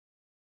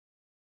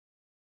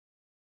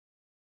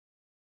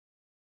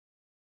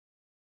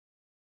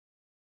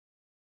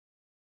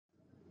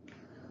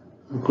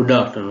Good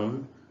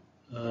afternoon.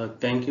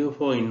 Thank you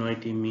for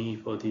inviting me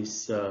for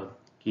this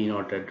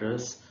keynote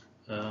address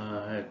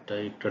at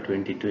ICTer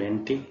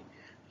 2020.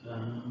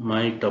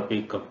 My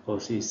topic, of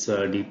course, is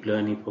deep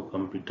learning for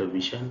computer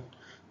vision.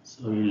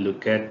 So we'll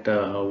look at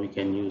how we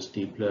can use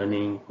deep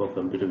learning for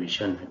computer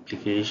vision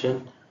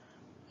application.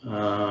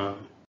 Uh,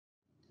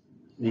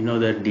 we know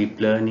that deep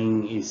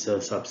learning is a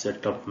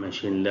subset of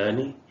machine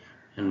learning,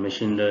 and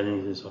machine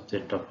learning is a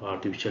subset of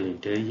artificial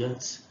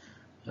intelligence.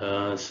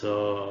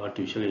 So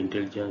artificial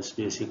intelligence,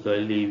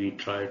 basically we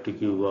try to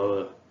give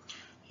our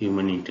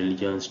human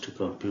intelligence to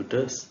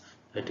computers.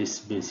 That is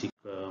basic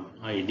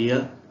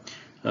idea.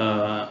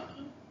 Uh,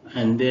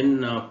 and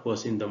then of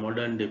course in the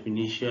modern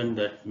definition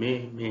that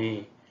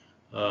may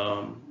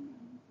um,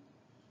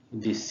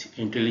 this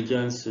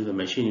intelligence, the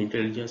machine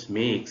intelligence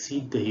may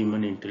exceed the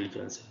human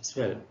intelligence as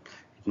well.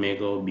 It may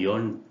go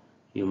beyond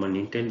human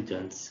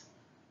intelligence.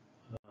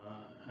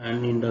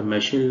 And in the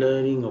machine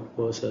learning, of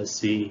course,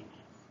 as we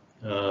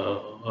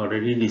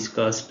already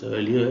discussed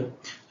earlier,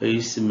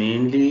 is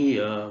mainly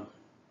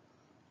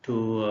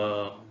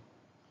to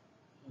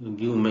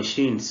give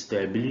machines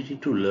the ability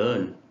to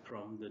learn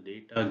from the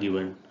data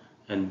given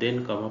and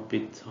then come up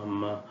with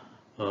some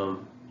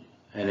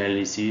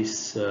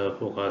analysis,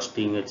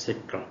 forecasting,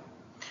 etc.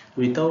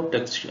 without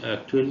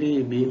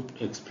actually being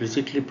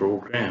explicitly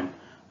programmed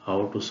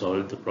how to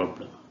solve the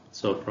problem.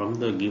 So from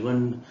the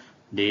given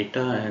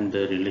data and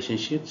the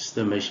relationships,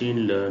 the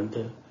machine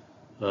learn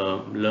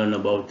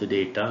about the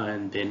data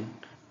and then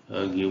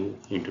give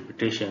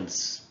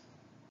interpretations.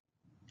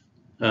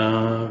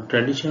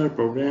 Traditional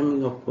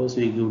programming, of course,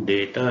 we give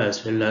data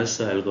as well as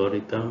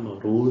algorithm or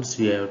rules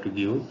we have to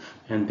give,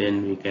 and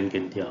then we can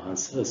get the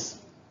answers.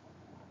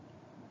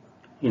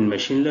 In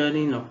machine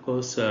learning, of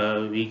course,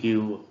 we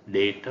give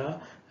data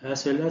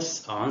as well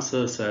as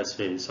answers as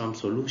well, some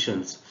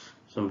solutions,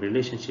 some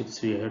relationships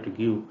we have to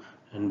give,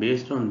 and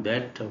based on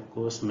that, of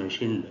course,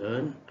 machine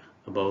learn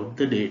about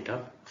the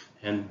data,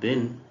 and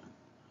then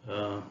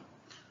uh,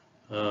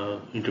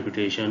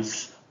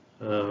 interpretations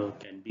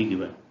can be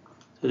given.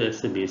 So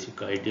that's the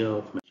basic idea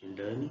of machine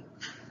learning.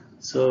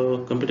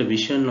 So computer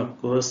vision, of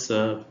course,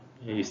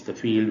 is the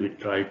field we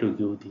try to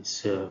give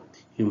this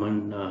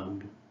human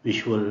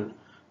visual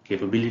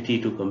capability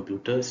to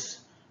computers.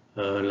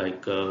 We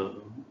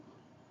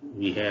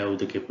have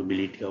the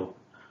capability of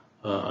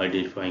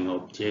identifying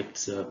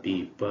objects,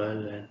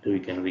 people, and we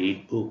can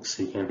read books,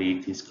 we can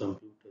read this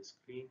computer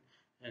screen,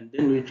 and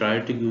then we try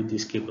to give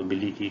this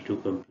capability to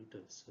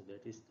computers. So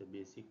that is the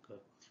basic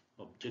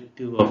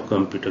objective of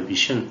computer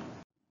vision.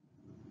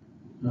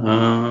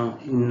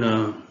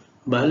 In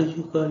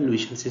biological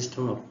vision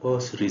system, of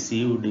course,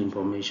 received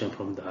information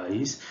from the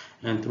eyes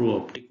and through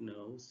optic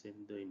nerves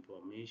send the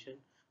information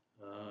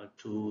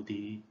to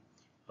the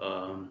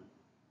um,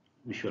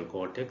 visual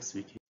cortex,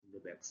 which is in the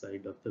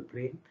backside of the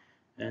brain,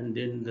 and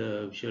then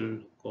the visual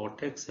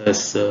cortex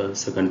has a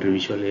secondary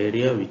visual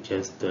area, which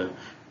has the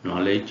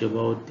knowledge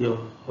about the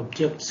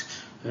objects,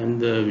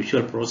 and the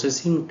visual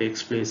processing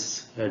takes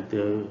place at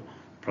the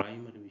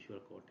primary visual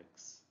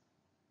cortex.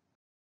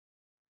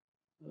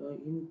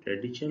 In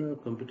traditional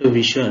computer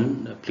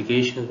vision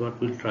applications, what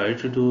we'll try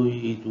to do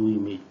is do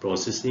image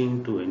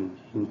processing to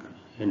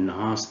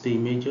enhance the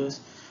images,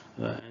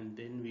 and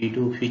then we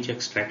do feature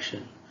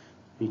extraction.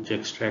 Feature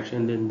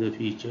extraction, then the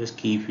features,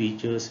 key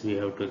features we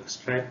have to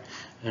extract,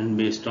 and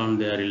based on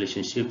their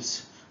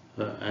relationships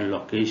and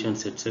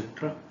locations,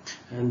 etc.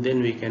 And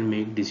then we can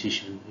make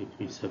decision. If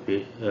it's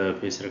a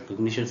face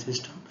recognition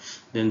system,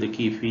 then the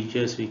key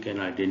features we can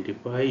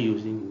identify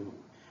using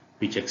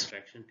feature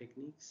extraction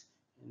techniques,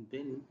 and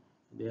then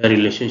their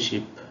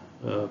relationship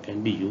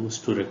can be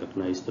used to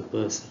recognize the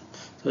person.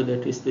 So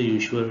that is the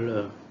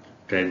usual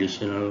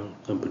traditional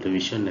computer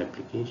vision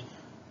application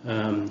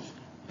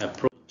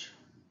approach.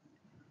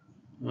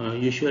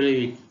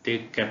 Usually we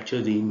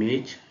capture the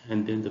image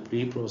and then the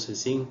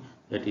pre-processing,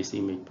 that is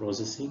image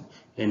processing,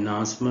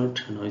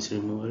 enhancement, noise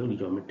removal,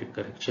 geometric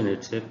correction,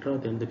 etc.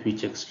 Then the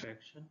feature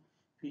extraction.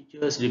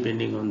 Features,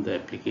 depending on the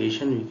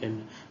application, we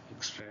can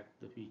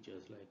extract the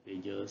features like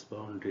edges,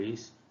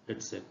 boundaries,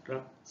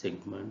 etc.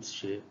 Segments,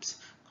 shapes,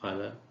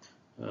 color,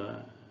 uh,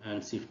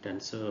 and shift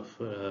and surf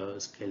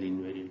scale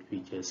invariant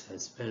features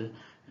as well,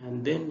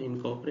 and then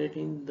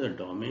incorporating the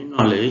domain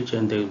knowledge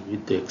and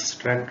with the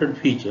extracted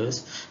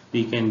features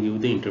we can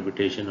give the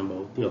interpretation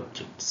about the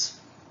objects.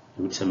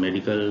 If it's a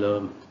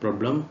medical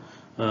problem,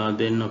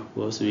 then of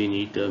course we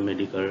need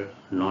medical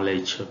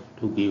knowledge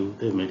to give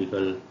the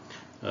medical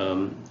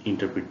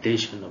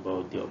interpretation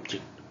about the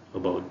object,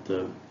 about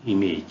the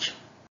image.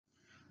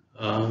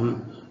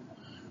 um,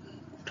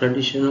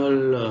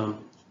 Traditional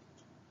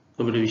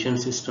computer vision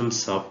system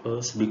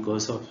suffers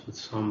because of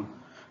some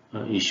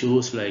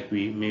issues like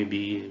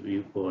maybe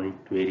viewpoint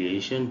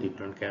variation,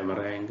 different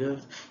camera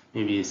angles,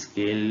 maybe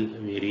scale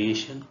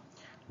variation,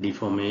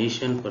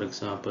 deformation. For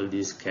example,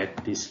 this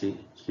cat is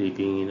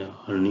sleeping in an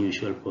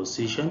unusual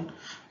position,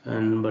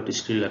 and but it's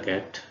still a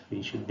cat.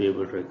 We should be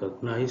able to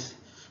recognize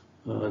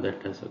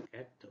that as a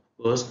cat,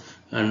 of course,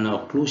 and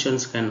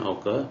occlusions can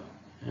occur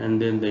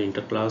and then the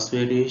interclass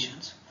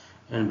variations,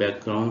 and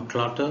background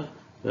clutter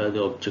where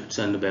the objects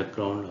and the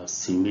background are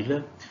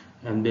similar,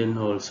 and then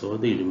also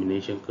the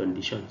illumination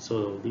condition.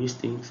 So these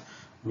things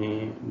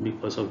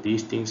because of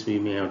these things we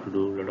may have to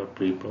do a lot of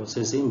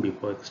pre-processing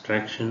before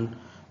extraction,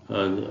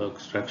 the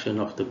extraction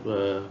of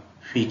the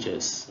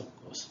features, of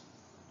course.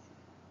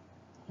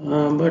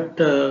 But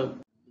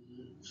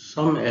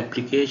some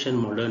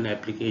modern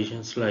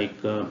applications like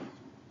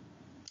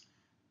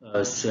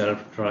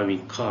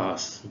self-driving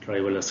cars,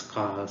 driverless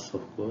cars,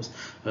 of course.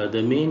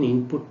 The main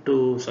input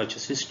to such a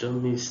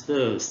system is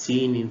the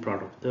scene in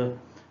front of the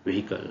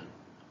vehicle,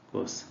 of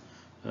course.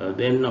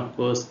 Then, of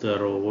course, the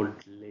road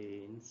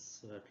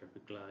lanes,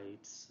 traffic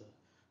lights,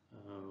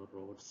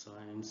 road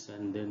signs,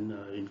 and then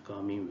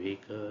incoming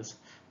vehicles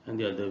and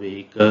the other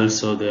vehicles.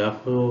 So,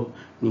 therefore,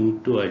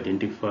 need to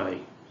identify.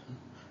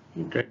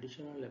 In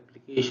traditional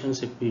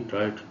applications, if we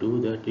try to do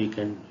that, we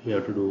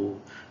have to do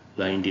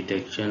line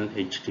detection,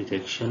 edge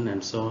detection,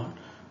 and so on,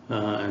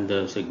 and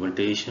the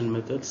segmentation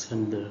methods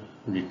and the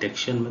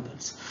detection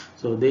methods.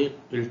 So they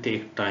will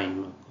take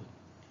time.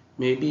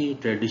 Maybe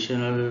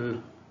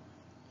traditional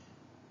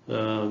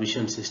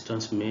vision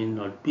systems may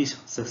not be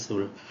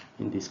successful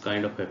in this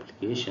kind of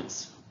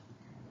applications.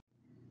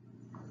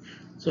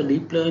 So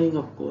deep learning,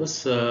 of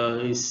course,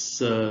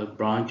 is a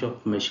branch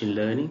of machine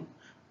learning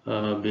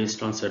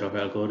based on set of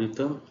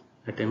algorithm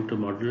attempt to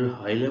model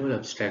high-level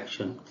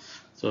abstraction.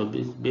 So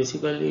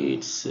basically,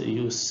 it's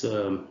use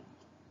neural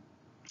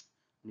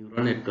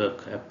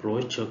network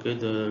approach. Okay,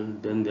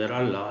 then there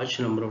are large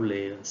number of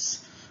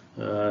layers.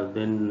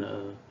 Then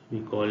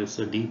we call it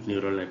a deep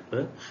neural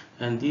network,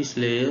 and these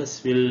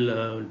layers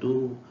will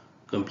do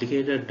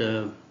complicated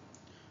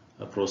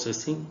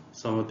processing.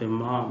 Some of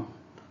them are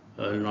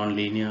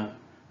non-linear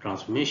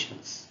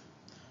transformations.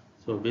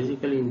 So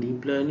basically in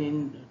deep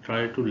learning,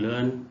 try to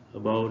learn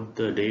about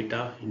the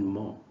data in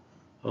more.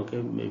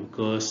 Okay,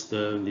 because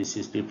this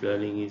is deep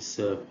learning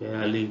is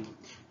fairly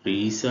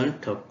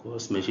recent. Of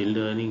course, machine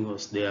learning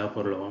was there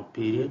for a long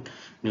period,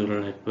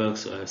 neural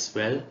networks as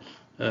well.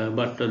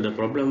 But the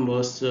problem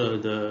was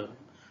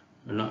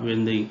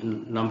when the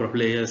number of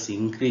layers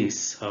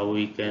increase, how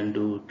we can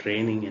do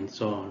training and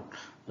so on.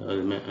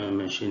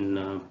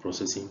 Machine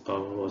processing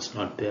power was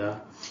not there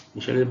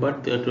initially,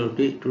 but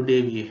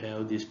today we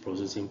have this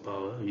processing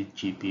power with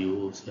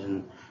GPUs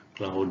and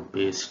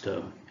cloud-based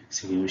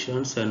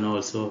executions, and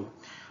also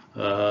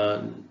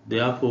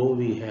therefore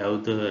we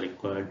have the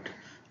required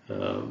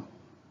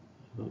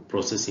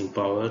processing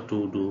power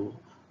to do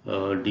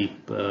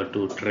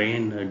to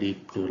train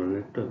deep neural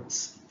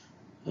networks.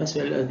 As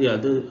well as the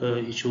other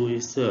issue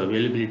is the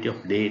availability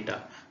of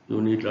data.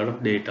 You need a lot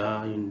of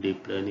data in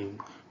deep learning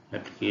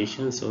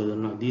applications. So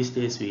these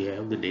days we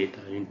have the data,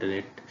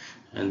 internet,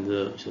 and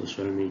the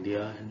social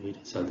media and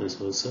various other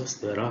sources.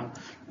 There are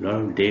a lot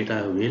of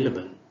data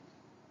available.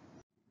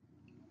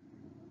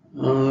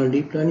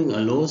 Deep learning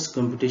allows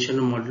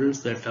computational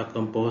models that are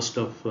composed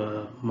of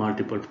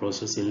multiple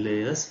processing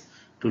layers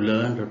to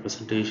learn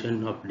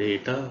representation of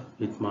data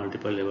with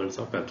multiple levels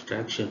of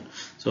abstraction.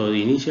 So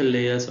the initial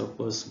layers, of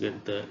course,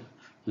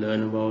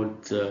 learn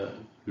about the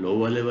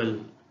lower level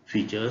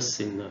features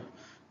in the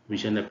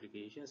vision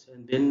applications,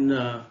 and then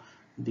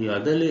the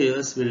other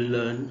layers will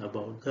learn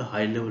about the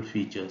high level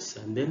features,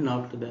 and then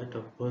after that,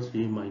 of course,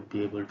 we might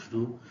be able to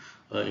do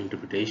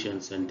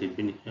interpretations and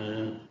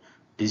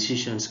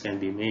decisions can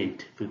be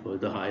made,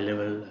 because the high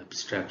level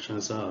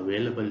abstractions are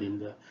available in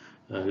the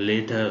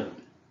later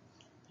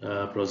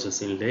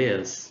processing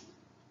layers.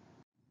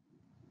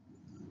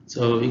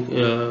 So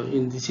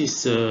this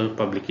is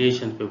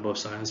publication, paper of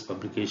science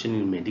publication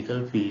in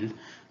medical field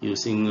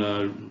using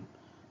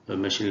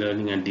machine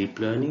learning and deep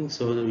learning.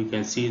 So that we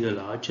can see the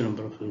large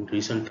number of in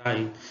recent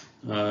time.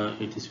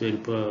 It is very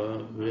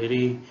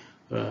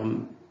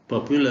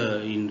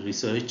popular in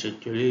research.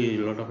 Actually,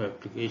 a lot of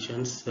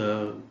applications.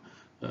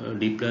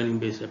 Deep learning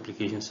based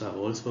applications are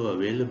also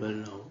available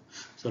now.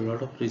 So a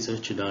lot of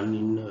research done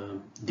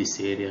in this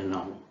area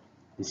now.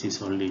 This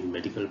is only in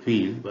medical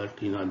field, but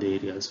in other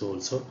areas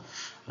also.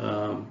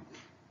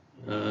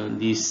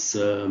 These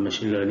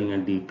machine learning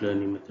and deep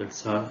learning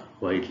methods are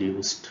widely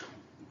used.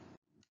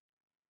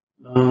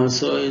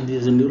 So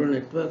these neural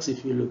networks,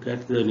 if you look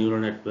at the neural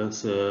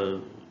networks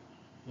earlier,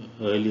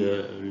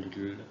 a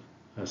little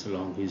has a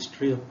long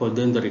history. Of course,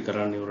 then the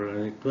recurrent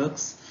neural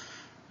networks,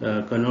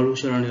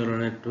 convolutional neural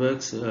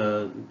networks,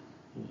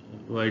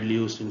 widely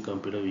used in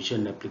computer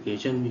vision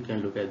application. We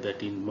can look at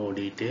that in more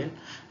detail.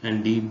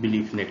 And deep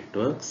belief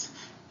networks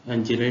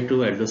and generative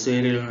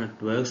adversarial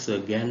networks,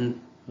 again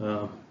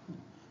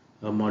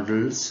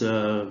models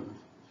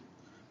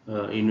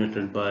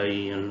invented by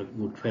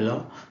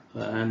Goodfellow,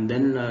 and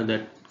then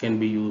that can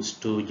be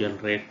used to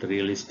generate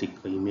realistic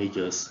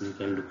images. You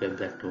can look at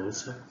that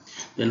also.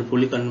 Then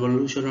fully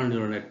convolutional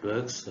neural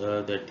networks,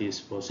 that is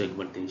for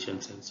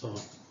segmentations and so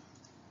on.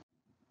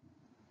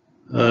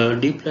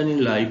 Deep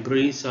learning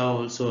libraries are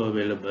also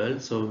available.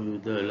 So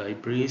the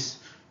libraries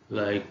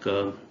like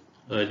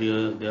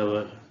earlier there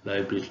were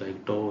libraries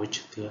like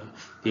Torch,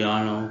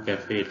 Theano,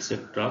 Cafe,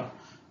 etc.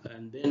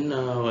 And then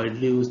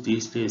widely used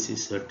these days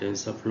is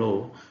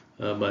TensorFlow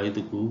by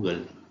the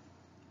Google.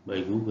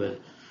 By Google,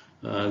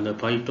 the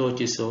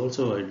PyTorch is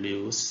also widely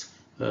used.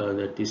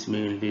 That is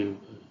mainly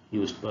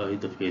used by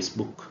the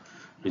Facebook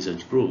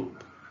research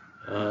group.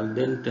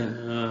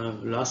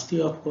 Last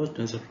year, of course,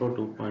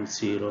 TensorFlow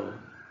 2.0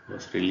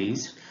 was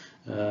released,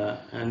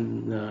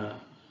 and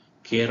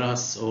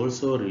Keras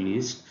also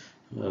released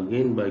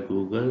again by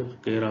Google.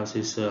 Keras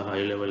is a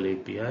high-level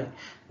API.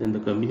 Then the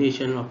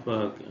combination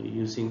of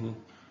using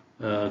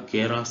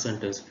Keras and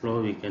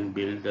TensorFlow, we can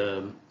build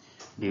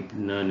deep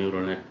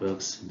neural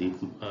networks,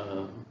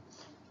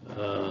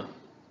 uh,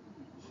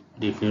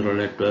 deep neural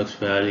networks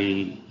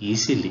fairly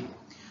easily.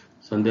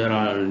 So there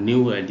are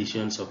new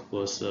additions, of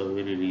course,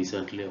 very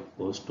recently, of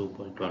course,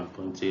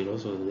 2.1.0.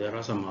 So there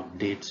are some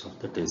updates of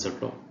the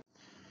TensorFlow.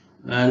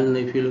 And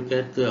if you look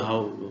at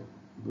how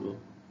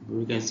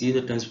we can see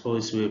the TensorFlow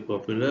is very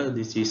popular.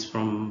 This is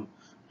from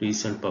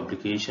recent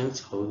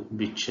publications,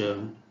 which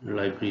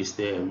libraries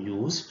they have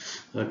used.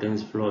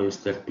 TensorFlow is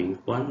that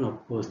pink one,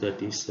 of course,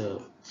 that is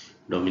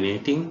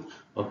dominating.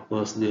 Of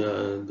course,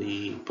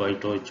 the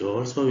PyTorch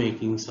also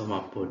making some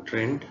upward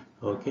trend,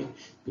 okay,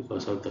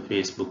 because of the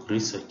Facebook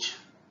research.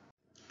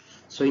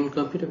 So in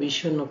computer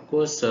vision, of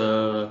course,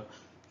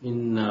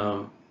 in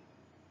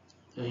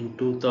in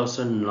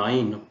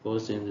 2009, of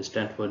course, in the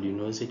Stanford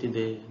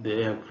University,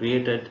 they have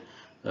created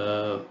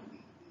uh,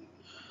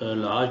 a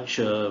large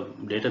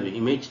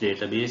image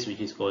database,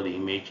 which is called the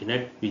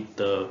ImageNet, with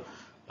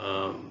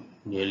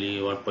nearly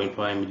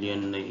 1.5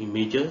 million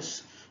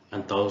images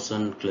and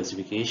 1,000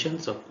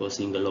 classifications, of course,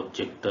 single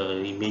object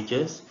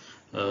images.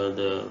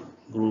 The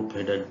group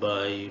headed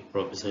by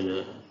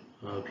Professor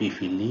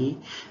Fifi Lee.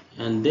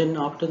 And then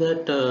after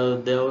that,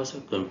 there was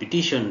a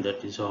competition,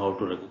 that is how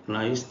to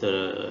recognize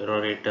the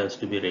error rate has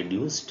to be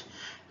reduced.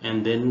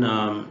 And then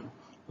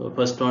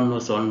first one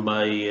was won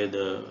by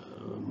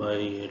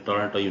by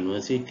Toronto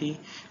University,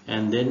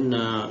 and then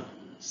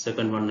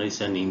second one is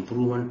an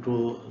improvement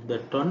to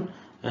that one,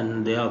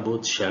 and they are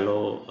both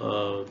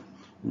shallow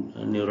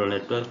neural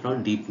networks,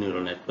 not deep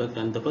neural network.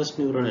 And the first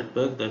neural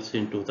network, that's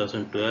in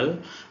 2012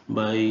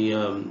 by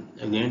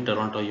again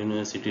Toronto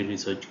University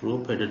research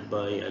group headed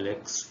by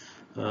Alex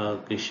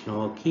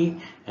Krishnawaki,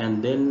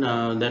 and then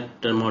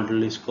that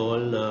model is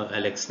called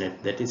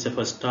AlexNet. That is the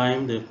first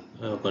time the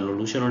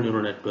convolutional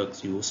neural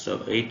networks used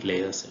 8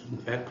 layers, in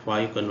fact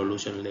 5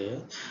 convolution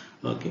layers,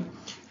 okay.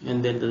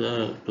 And then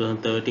the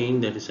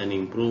 2013, that is an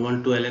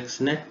improvement to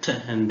AlexNet.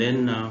 And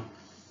then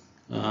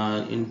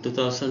in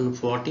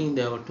 2014,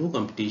 there were two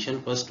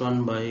competitions. First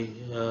one by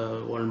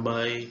won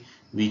by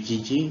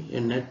VGG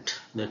Net,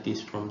 that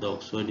is from the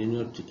Oxford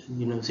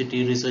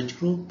University Research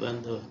Group,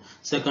 and the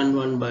second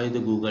one by the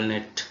Google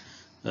Net,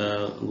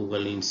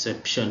 Google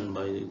Inception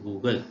by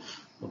Google.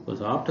 Of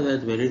course, after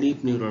that, very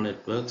deep neural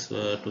networks,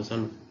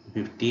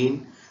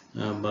 2015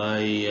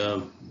 by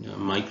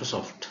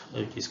Microsoft,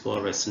 which is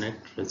called ResNet,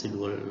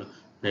 residual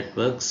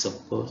networks,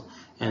 of course.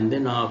 And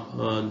then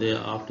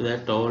after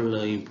that, all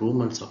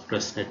improvements of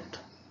ResNet.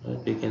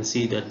 We can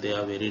see that they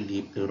are very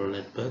deep neural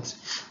networks.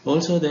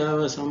 Also, there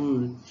were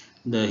some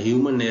the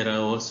human error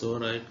also,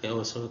 right?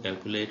 Also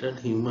calculated.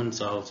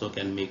 Humans also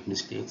can make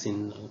mistakes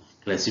in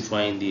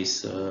classifying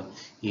these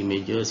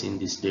images in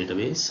this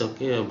database.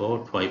 Okay,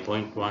 about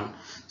 5.1.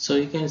 So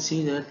you can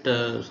see that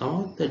some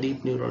of the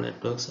deep neural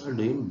networks are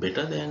doing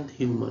better than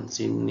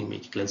humans in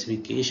image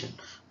classification.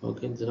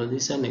 Okay, so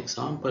this is an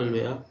example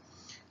where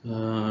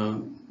uh,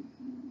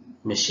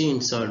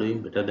 machines are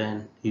doing better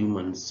than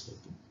humans.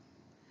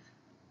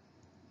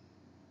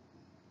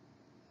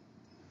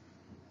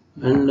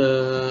 And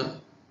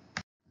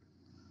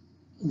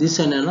this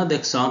is another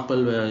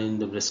example where in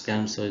the breast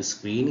cancer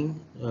screening,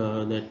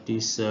 that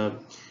is,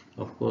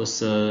 of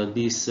course,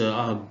 these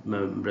are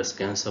breast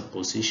cancer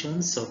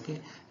positions, okay,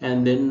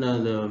 and then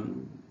the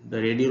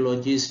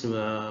radiologist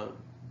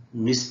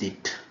missed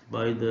it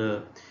by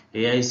the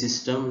AI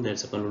system,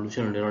 that's a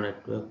convolutional neural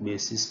network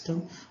based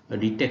system,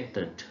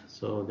 detected.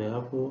 So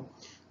therefore,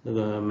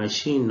 the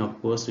machine,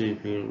 of course,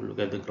 if you look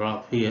at the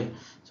graph here,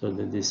 so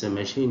this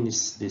machine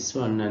is this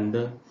one, and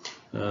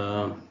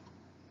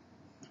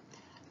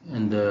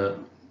the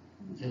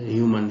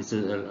human is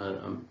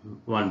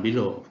one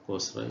below, of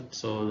course, right?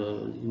 So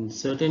in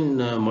certain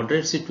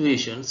moderate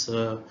situations,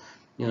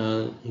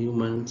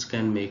 humans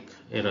can make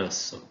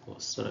errors, of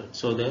course, right?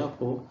 So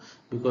therefore,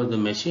 because the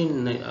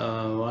machine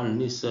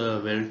one is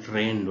a well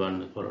trained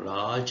one, for a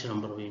large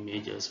number of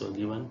images were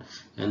given,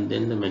 and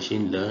then the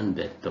machine learned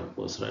that, of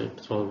course, right?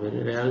 So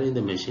very rarely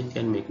the machine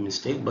can make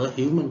mistake, but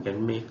human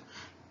can make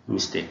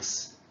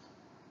mistakes.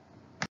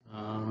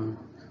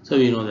 So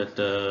we know that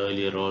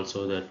earlier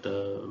also that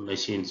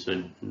machines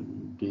were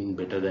doing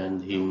better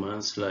than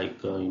humans,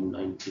 like in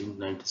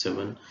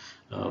 1997,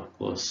 of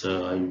course,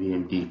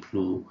 IBM Deep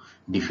Blue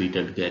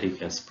defeated Gary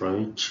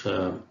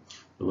Kasparov,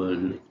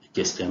 world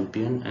chess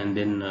champion, and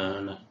then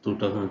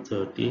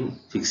 2013,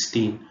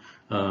 16,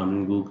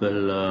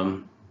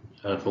 Google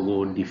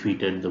AlphaGo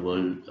defeated the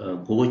world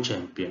Go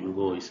champion.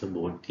 Go is a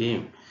board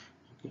game,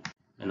 okay.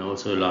 And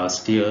also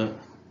last year,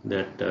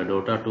 that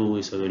Dota 2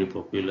 is a very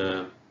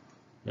popular,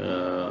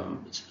 uh,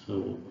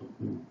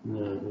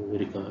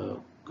 very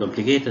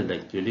complicated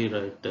actually,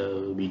 right,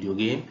 video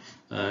game.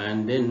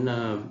 And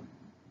then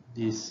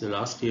this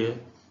last year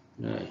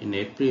in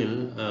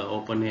April,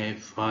 OpenAI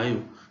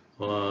 5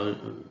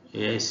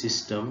 AI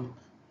system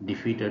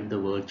defeated the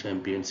world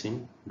champions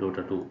in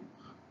Dota 2.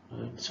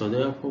 Right? So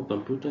therefore,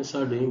 computers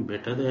are doing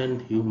better than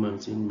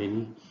humans in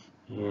many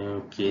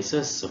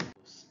cases, of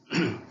course.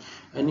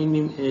 And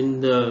in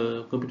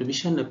the computer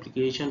vision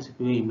applications, if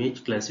we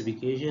image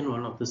classification,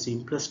 one of the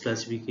simplest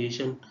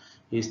classification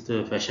is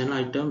the fashion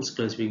items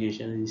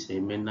classification is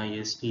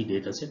MNIST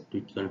dataset,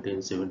 which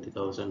contains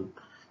 70,000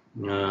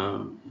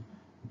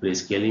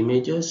 grayscale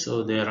images.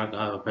 So there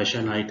are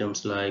fashion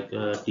items like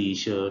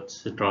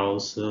t-shirts,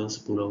 trousers,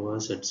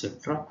 pullovers,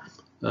 etc.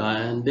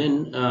 And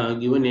then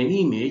given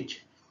any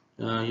image,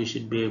 you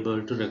should be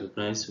able to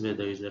recognize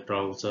whether it's a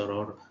trouser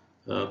or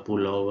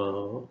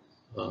pullover,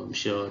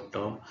 shirt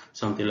or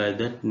something like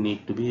that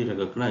need to be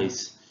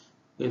recognized.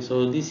 Okay,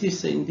 so this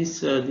is in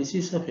this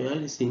is a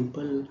fairly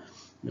simple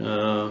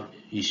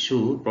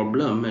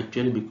problem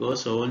actually,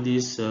 because all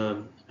these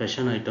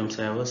fashion items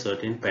have a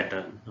certain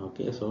pattern.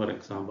 Okay, so for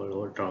example,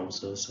 all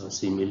trousers are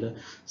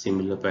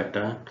similar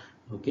pattern.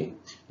 Okay,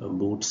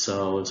 boots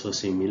are also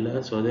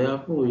similar. So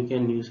therefore, we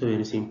can use a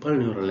very simple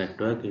neural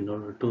network in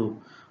order to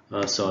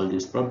solve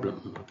this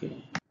problem.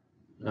 Okay,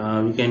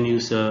 we can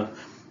use uh,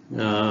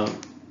 a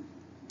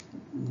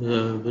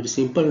very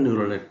simple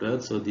neural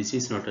network. So this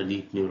is not a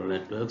deep neural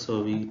network.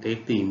 So we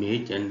take the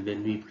image and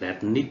then we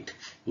flatten it.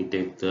 We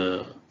take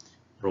the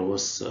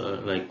rows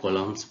like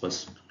columns,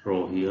 first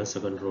row here,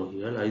 second row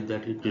here, like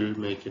that it will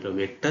make it a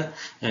vector,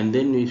 and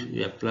then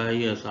we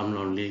apply some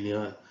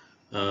nonlinear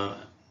uh,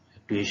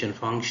 activation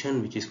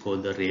function which is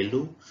called the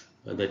ReLU,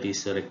 that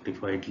is a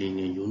rectified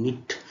linear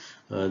unit.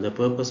 The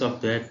purpose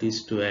of that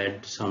is to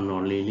add some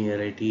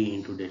nonlinearity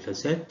into data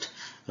set.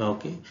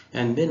 Okay,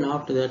 and then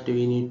after that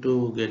we need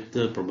to get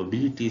the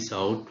probabilities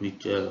out,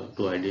 which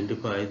to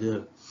identify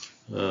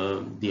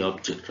the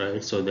object,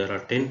 right? So there are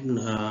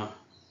 10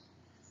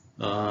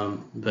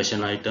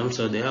 version items,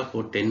 so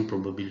therefore 10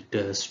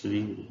 probabilities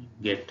we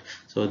get.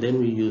 So then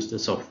we use the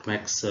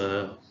softmax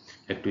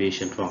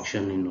activation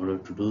function in order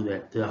to do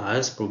that. The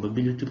highest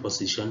probability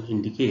position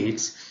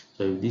indicates,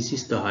 so if this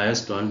is the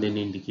highest one, then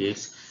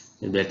indicates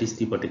that is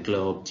the particular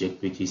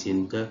object which is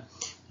in the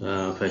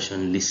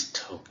fashion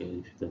list. Okay,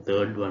 if the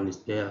third one is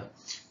there,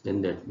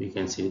 then that we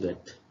can say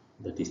that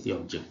that is the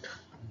object.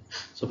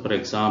 So for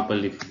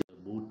example, if the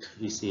boot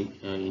is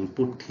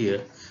input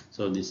here,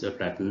 so this is a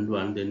flattened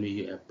one, then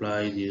we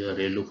apply the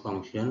ReLU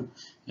function,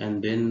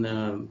 and then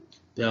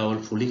they are all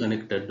fully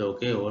connected.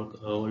 Okay,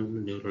 all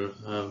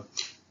neural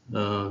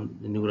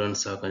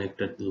neurons are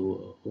connected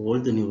to all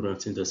the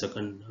neurons in the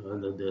second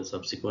the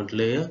subsequent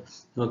layer.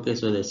 Okay,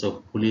 so that's a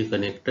fully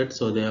connected.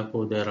 So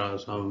therefore there are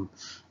some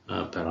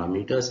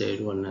parameters.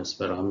 Everyone has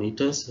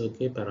parameters.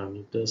 Okay,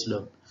 parameters,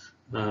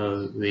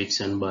 weights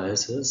and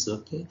biases.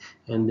 Okay,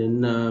 and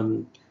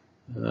then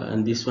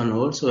and this one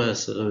also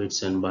has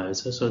weights and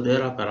biases. So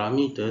there are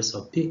parameters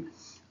of the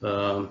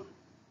uh,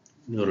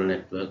 neural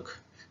network,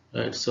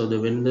 right? So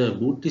when the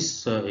boot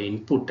is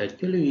input,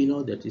 actually we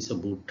know that is a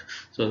boot.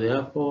 So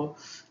therefore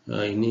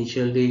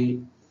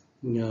initially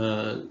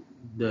the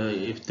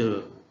if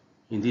the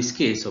in this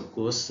case, of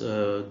course,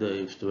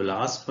 if the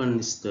last one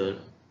is the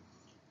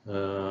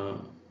uh,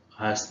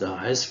 has the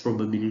highest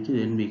probability,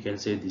 then we can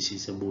say this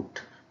is a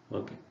boot.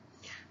 Okay,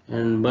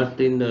 and but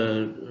in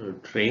the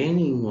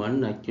training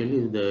one,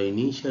 actually the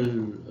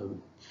initial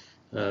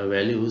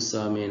values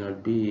may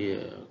not be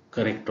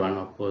correct one,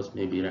 of course,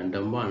 maybe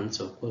random ones,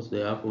 of course,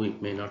 therefore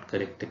it may not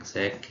correct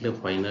exactly the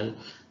final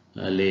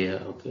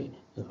layer. Okay,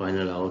 the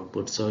final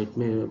output, so it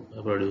may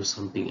produce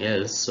something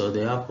else, so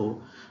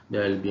therefore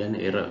there will be an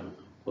error,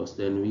 of course.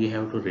 Then we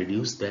have to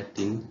reduce that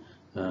in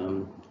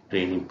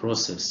training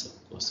process,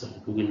 of course. So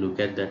we will look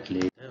at that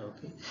later.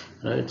 Okay,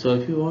 right. So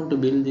if you want to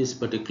build this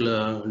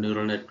particular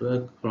neural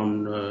network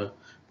from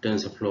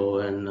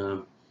TensorFlow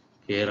and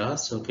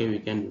Keras, okay, we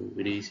can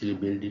very easily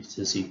build it as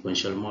a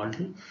sequential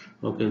model.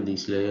 Okay,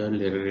 this layer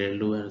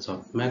ReLU and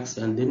softmax,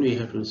 and then we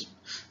have to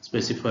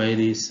specify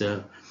this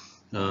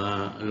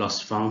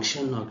loss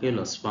function. Okay,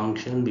 loss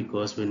function,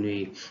 because when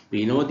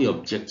we know the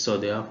object, so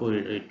therefore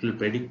it will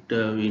predict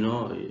we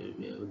know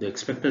the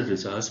expected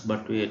results,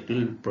 but it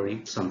will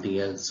predict something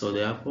else, so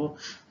therefore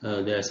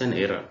there's an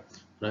error,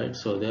 right?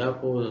 So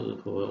therefore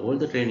for all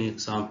the training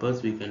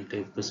examples, we can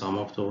take the sum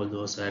of all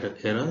those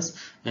errors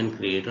and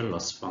create a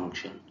loss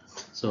function.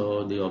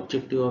 So the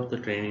objective of the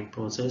training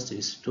process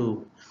is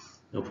to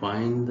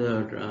find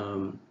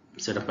the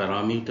set of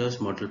parameters,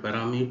 model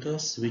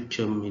parameters, which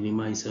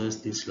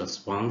minimizes this loss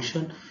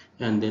function,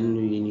 and then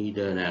we need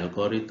an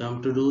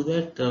algorithm to do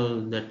that.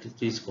 That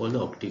is called the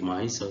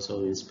optimizer. So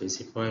we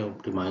specify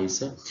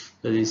optimizer.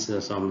 There is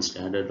some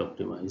standard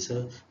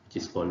optimizer which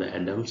is called the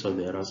Adam. So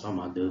there are some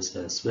others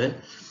as well,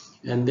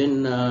 and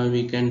then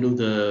we can do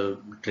the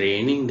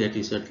training. That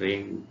is a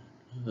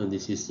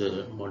This is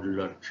the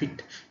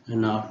model.fit,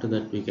 and after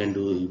that we can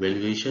do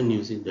evaluation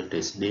using the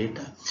test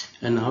data,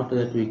 and after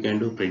that we can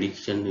do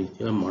prediction with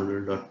your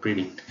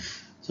model.predict.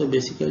 So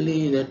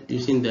basically that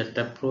using that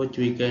approach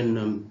we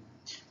can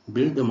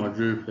build the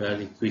model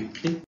fairly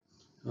quickly.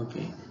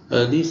 Okay,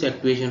 these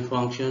activation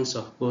functions,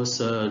 of course,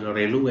 the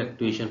ReLU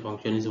activation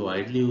function is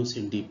widely used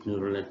in deep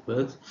neural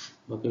networks.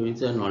 Okay,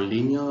 with a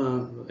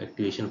nonlinear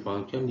activation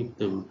function, if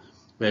the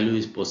value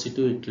is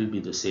positive, it will be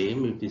the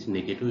same. If it is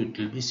negative, it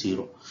will be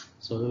zero.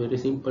 So, very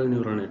simple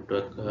neural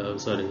network,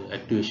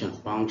 activation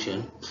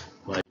function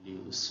widely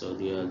used. So,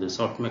 the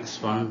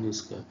softmax one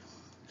is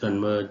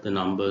convert the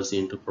numbers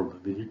into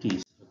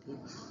probabilities. Okay.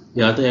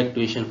 The other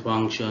activation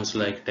functions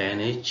like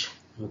tanh,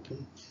 okay,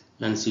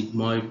 and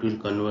sigmoid will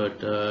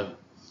convert a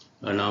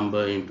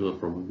number into a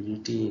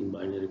probability in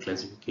binary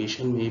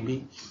classification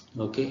maybe,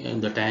 okay,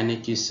 and the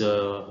tanh is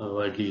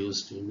widely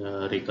used in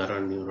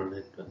recurrent neural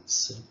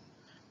networks.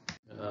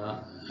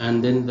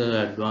 And then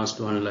the advanced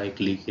one like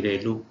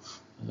ReLU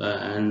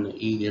and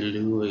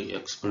eReLU,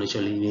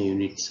 exponential linear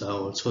units are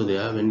also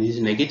there. When it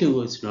is negative,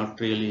 it's not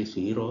really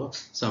zero,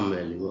 some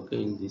value.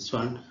 Okay, in this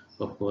one,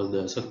 of course,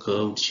 there's a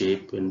curved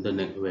shape when the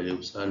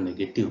values are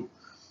negative.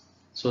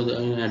 So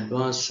in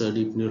advanced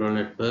deep neural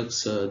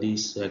networks,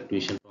 these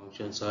activation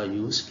functions are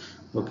used.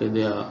 Okay,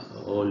 they are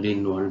all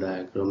in one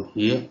diagram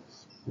here.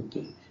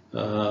 Okay,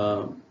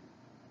 uh,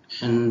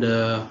 and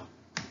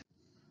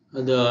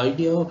the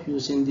idea of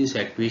using this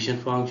activation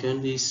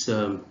function is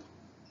uh,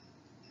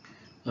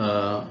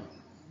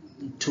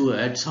 to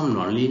add some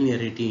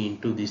nonlinearity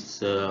into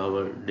this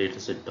our data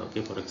set.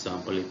 Okay, for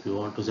example, if you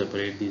want to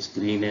separate this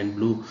green and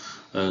blue,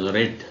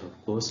 red,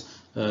 of course,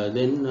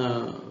 then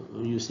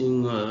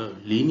using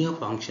linear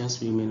functions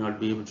we may not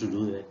be able to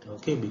do that.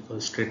 Okay,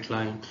 because straight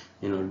line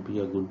may not be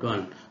a good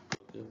one.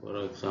 Okay,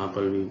 for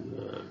example,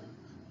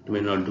 it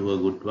may not do a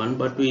good one,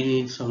 but we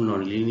need some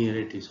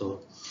nonlinearity.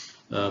 So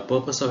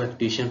purpose of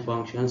activation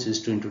functions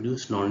is to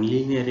introduce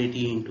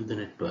nonlinearity into the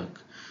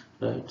network,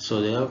 right?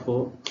 So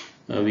therefore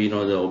we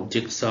know the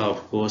objects are,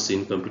 of course,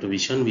 in computer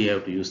vision we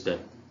have to use that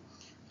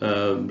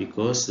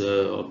because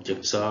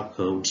objects are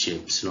curved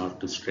shapes,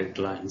 not straight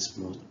lines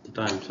most of the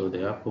time. So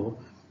therefore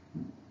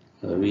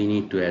we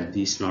need to add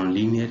this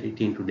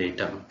nonlinearity into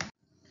data.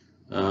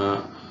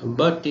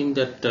 But in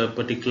that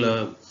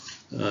particular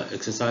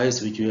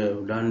exercise which we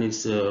have done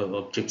is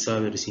objects are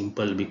very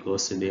simple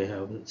because they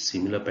have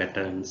similar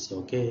patterns.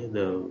 Okay,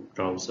 the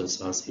trousers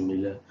are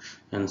similar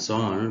and so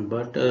on,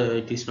 but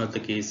it is not the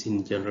case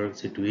in general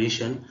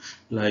situation,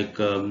 like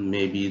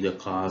maybe the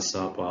cars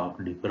are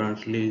parked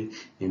differently,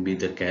 maybe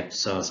the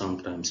cats are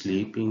sometimes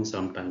sleeping,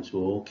 sometimes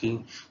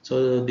walking.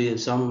 So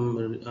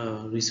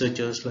some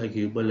researchers like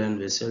Hubel and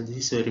Wessel, this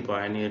is very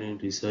pioneering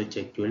research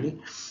actually.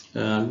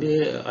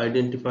 They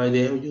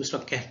have used a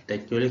cat,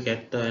 actually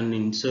cat, and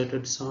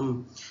inserted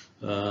some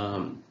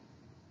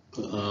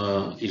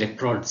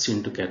electrodes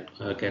into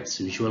cat's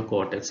visual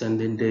cortex, and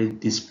then they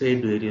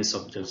displayed various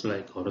objects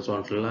like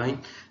horizontal line.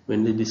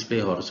 When they display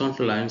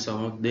horizontal line,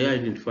 they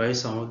identify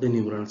some of the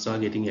neurons are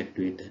getting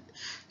activated,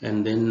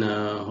 and then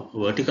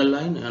vertical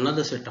line,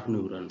 another set of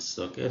neurons.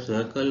 Okay,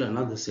 circle,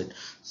 another set.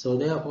 So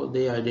therefore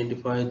they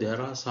identify there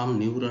are some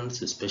neurons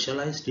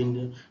specialized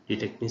in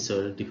detecting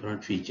certain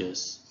different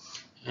features,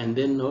 and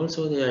then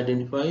also they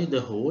identify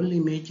the whole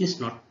image is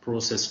not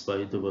processed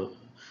by the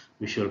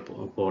visual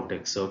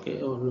cortex.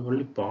 Okay,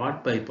 only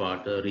part by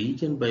part,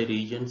 region by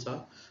regions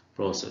are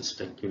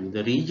processed. Actually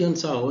the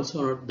regions are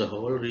also not the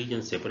whole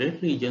region,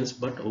 separate regions,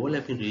 but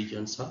overlapping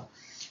regions are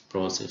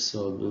processed.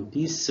 So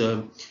these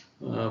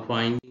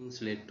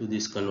findings led to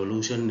this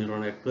convolution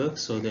neural network.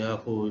 So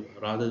therefore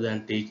rather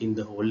than taking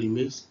the whole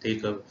image,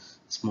 take a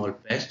small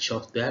patch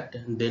of that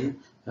and then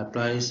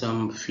apply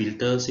some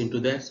filters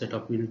into that. Set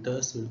of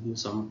filters will give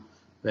some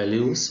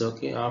values.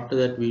 Okay, after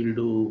that we will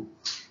do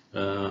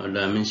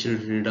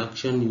dimensional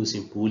reduction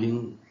using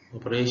pooling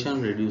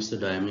operation, reduce the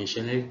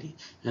dimensionality,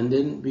 and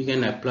then we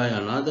can apply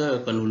another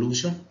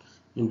convolution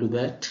into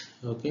that.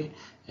 Okay,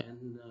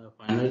 and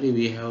finally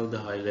we have the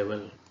high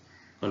level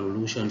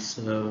convolutions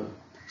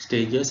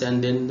stages,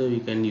 and then we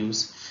can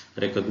use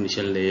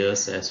recognition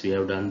layers as we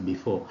have done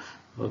before.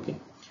 Okay,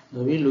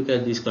 now we look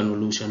at this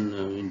convolution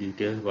in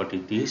detail, what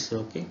it is.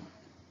 Okay,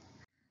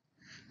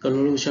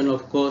 convolution,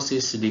 of course,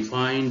 is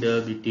defined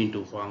between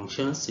two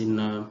functions. In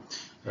a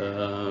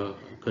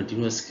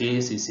continuous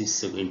case, this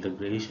is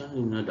integration.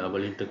 In a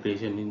double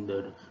integration, in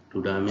the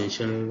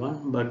two-dimensional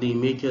one, but the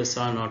images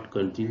are not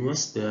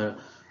continuous. They are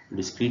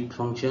discrete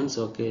functions.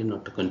 Okay,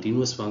 not a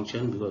continuous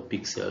function because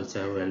pixels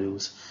have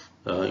values,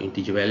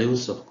 integer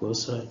values, of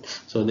course.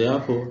 Right? So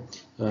therefore,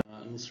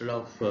 instead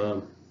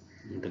of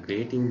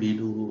integrating, we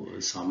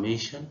do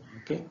summation.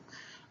 Okay,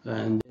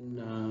 and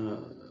then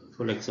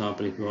for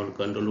example, if you want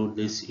to convolute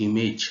this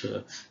image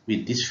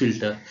with this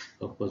filter,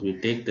 of course we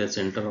take the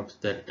center of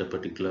that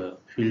particular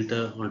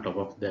filter on top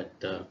of that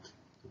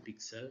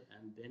pixel,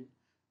 and then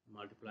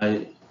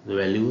multiply the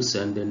values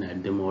and then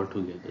add them all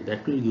together.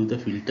 That will give the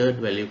filtered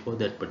value for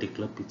that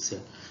particular pixel.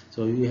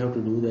 So we have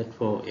to do that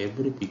for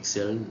every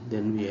pixel,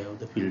 then we have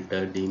the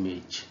filtered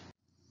image.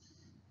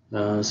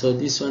 So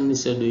this one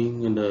is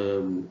doing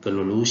the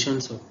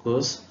convolutions, of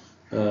course.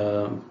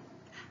 Uh,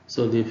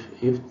 so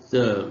if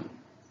the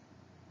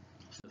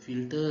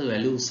filter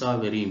values are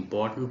very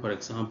important. For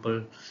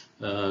example,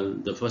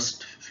 the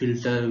first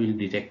filter will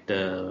detect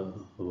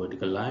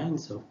vertical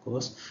lines, of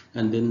course,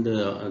 and then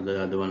the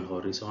other one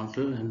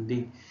horizontal, and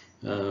the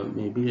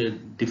maybe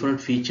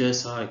different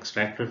features are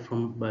extracted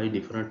from by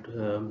different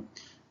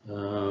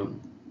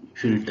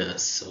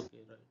filters. Okay,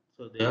 right.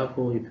 So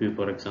therefore, if we,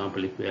 for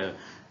example, if we are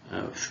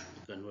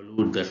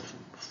convolute that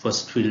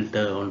first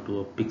filter onto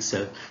a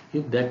pixel,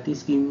 if that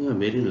is giving a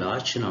very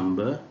large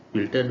number,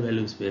 filtered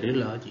value is very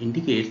large,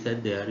 indicates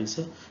that there is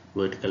a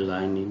vertical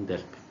line in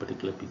that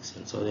particular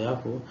pixel. So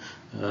therefore,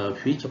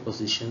 feature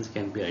positions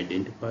can be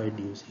identified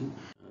using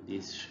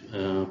this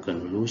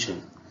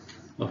convolution.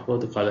 Of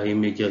course, the color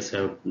images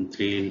have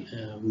three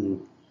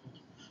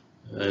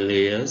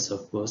layers,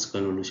 of course,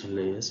 convolution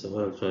layers,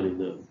 sorry,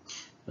 the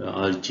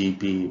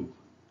RGB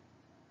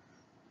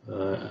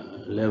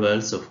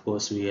levels. Of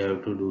course, we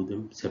have to do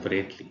them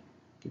separately.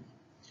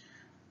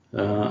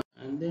 Okay.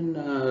 And then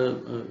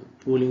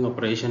pooling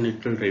operation,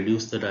 it will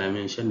reduce the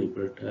dimension. It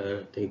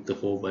will take the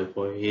 4 by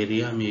 4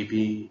 area.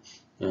 Maybe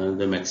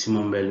the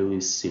maximum value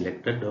is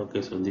selected.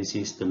 Okay, so this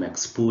is the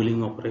max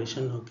pooling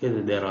operation. Okay,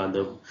 there are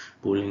the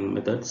pooling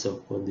methods.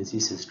 So for this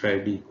is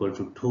stride equal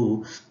to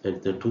 2.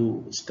 That's the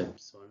 2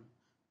 steps on.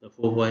 The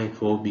 4 by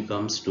 4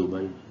 becomes 2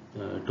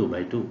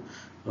 by 2.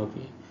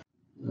 Okay.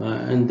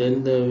 And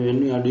then when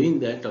we are doing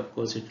that, of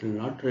course, it will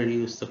not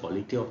reduce the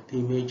quality of the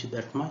image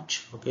that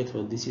much. Okay,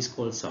 so this is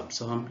called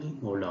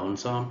subsampling or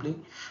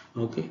downsampling.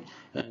 Okay,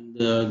 and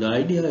the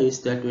idea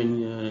is that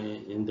when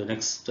in the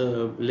next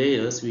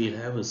layers we will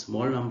have a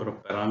small number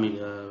of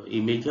parameter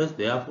images,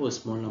 therefore a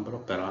small number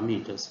of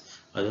parameters.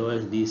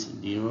 Otherwise, these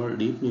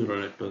deep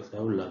neural networks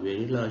have a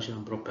very large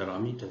number of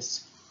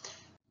parameters.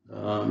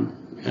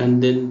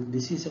 And then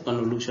this is a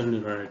convolution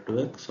neural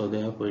network, so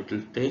therefore it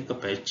will take a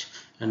patch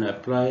and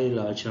apply a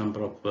large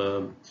number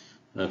of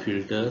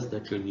filters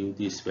that will give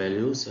these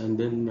values, and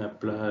then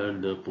apply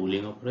the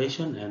pooling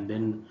operation, and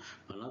then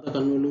another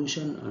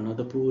convolution,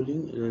 another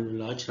pooling,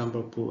 a large number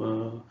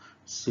of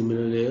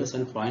similar layers,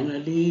 and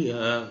finally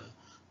a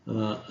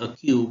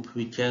cube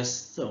which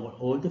has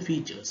all the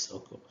features,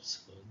 of course.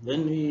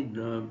 Then we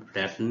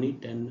flatten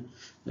it, and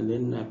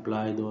then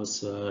apply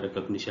those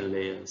recognition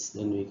layers.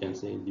 Then we can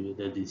say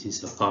whether this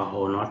is a car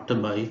or not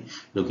by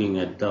looking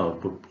at the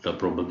output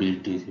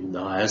probabilities. If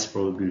the highest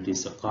probability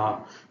is a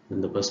car,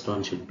 then the first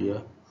one should be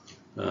a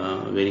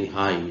very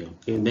high.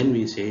 Okay, then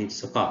we say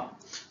it's a car.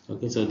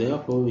 Okay, so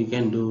therefore we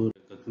can do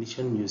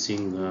recognition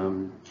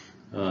using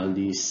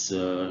these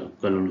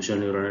convolution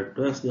neural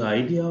networks. The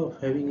idea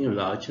of having a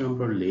large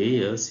number of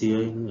layers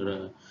here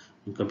in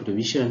computer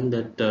vision,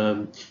 that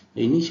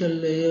initial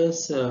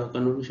layers,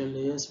 convolution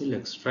layers, will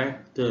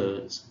extract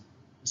the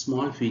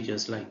small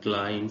features like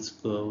lines,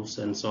 curves,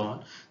 and so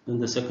on. Then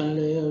the second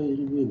layer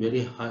will be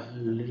very high, a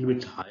little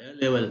bit higher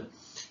level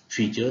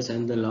features,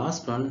 and the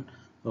last one,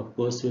 of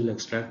course, will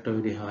extract a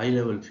very high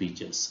level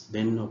features.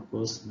 Then of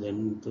course,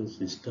 then the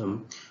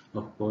system,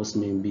 of course,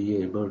 may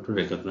be able to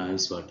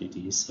recognize what it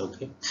is.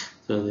 Okay,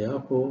 so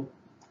therefore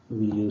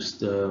we use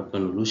the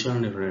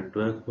convolution neural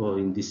network for,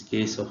 in this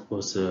case, of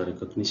course,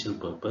 recognition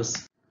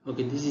purpose.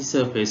 Okay, this is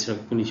a face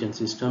recognition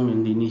system.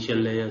 In the initial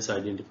layers,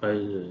 identify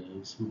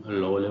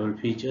low level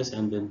features,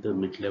 and then the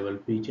mid level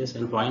features,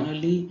 and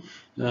finally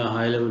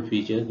high level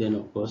features. Then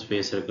of course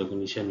face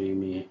recognition,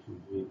 we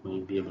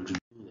might be able to do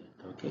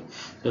that. Okay,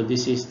 so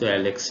this is the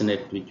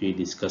AlexNet which we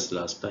discussed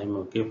last time.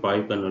 Okay,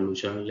 5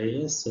 convolution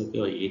layers, okay,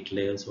 or 8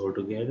 layers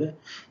altogether.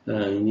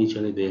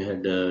 Initially they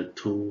had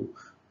two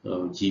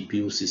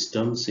GPU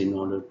systems in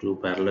order to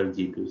parallel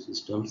GPU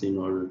systems in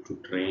order to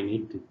train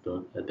it.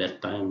 At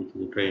that time,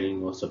 the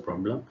training was a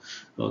problem.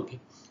 Okay,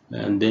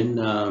 and then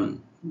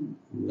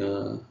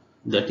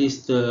that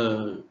is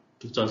the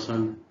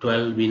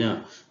 2012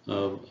 winner.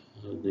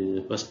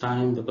 The first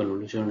time the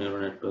convolutional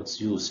neural networks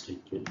used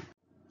actually.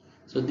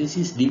 So this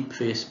is deep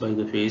face by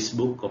the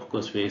Facebook. Of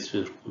course,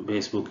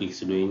 Facebook is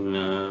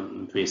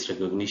doing face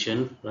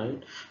recognition,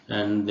 right?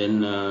 And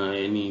then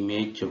any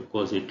image, of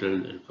course, it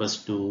will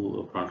first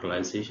do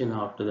frontalization.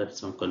 After that,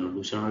 some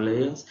convolutional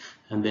layers,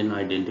 and then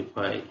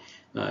identify.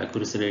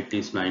 Accuracy rate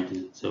is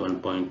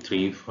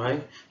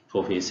 97.35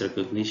 for face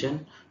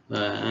recognition,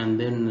 and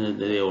then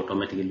they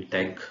automatically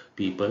tag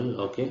people.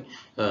 Okay,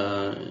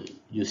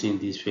 using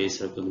this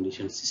face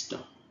recognition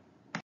system.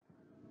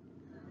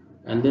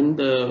 And then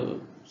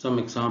some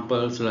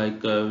examples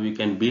like we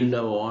can build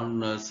our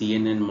own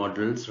CNN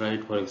models,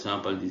 right? For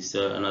example, this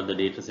another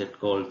data set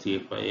called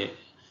CIFAR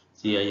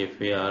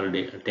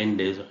 10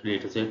 days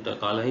data set,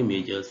 color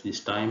images. This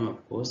time,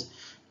 of course,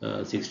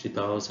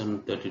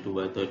 60,000 32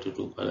 by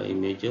 32 color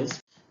images.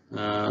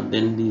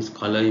 Then these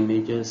color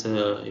images,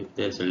 if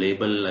there's a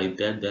label like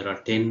that, there are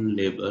 10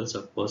 labels,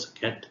 of course,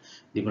 cat,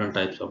 different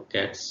types of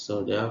cats.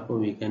 So therefore,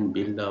 we can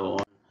build our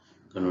own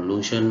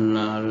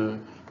convolutional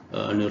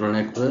neural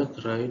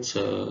network, right?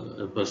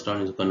 So first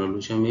one is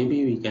convolution.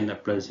 Maybe we can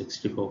apply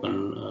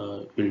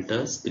 64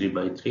 filters 3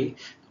 by 3.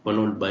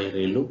 followed by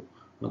ReLU.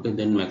 Okay,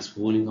 then max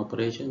pooling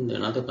operation, then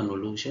another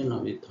convolution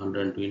with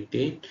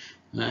 128,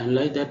 and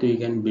like that we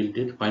can build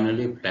it.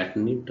 Finally,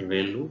 flatten it,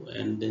 ReLU,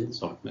 and then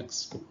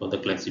softmax for the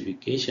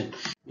classification.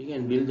 We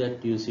can build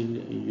that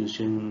using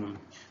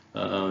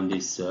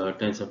this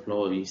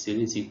TensorFlow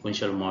series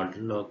sequential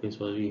model. Okay,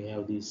 so we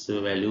have these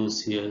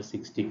values here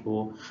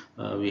 64.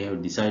 We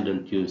have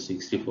decided to use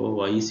 64.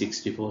 Why is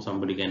 64?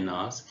 Somebody can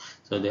ask.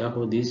 So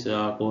therefore, these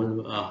are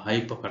called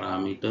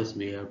hyperparameters.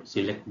 We have to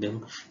select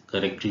them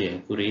correctly,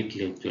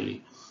 accurately.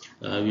 Actually,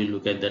 we'll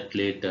look at that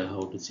later.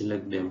 How to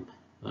select them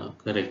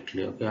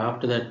correctly. Okay,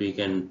 after that we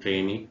can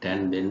train it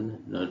and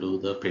then do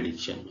the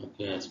prediction.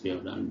 Okay, as we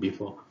have done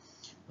before.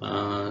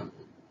 Uh,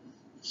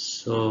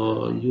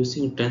 so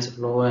using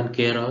TensorFlow and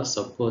Keras,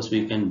 of course,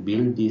 we can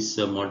build this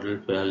model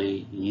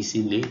fairly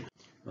easily.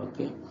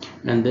 Okay,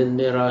 and then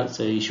there are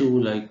issue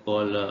like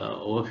called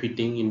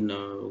overfitting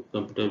in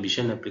computer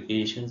vision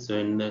applications.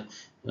 When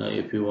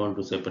if you want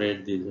to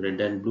separate this red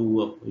and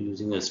blue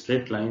using a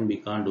straight line, we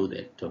can't do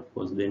that. Of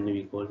course, then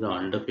we call the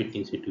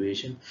underfitting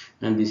situation,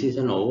 and this is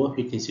an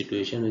overfitting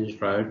situation. We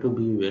try to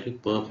be very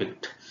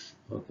perfect.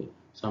 Okay,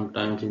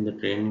 sometimes in the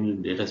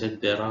training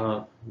dataset there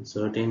are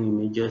certain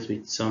images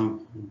with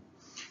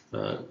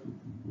uh,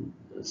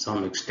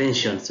 some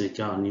extensions which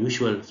are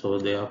unusual, so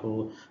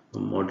therefore the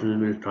model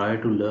will try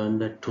to learn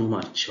that too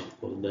much. Of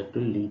course, that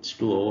will leads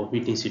to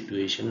overfitting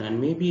situation,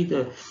 and maybe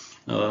the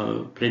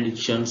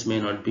predictions may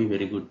not be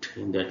very good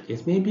in that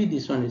case. Maybe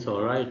this one is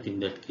all right in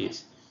that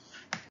case.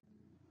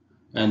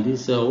 And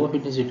this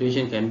overfitting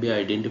situation can be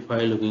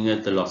identified looking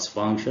at the loss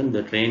function.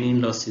 The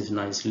training loss is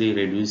nicely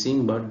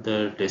reducing, but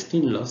the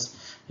testing loss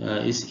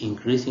is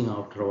increasing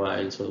after a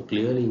while. So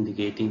clearly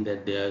indicating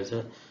that there is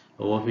a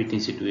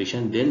overfitting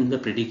situation. Then the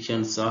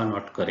predictions are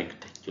not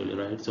correct actually,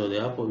 right? So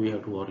therefore we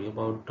have to worry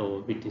about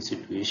overfitting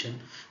situation,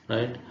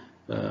 right?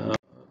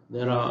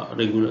 There are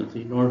regular,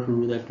 in order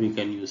to do that we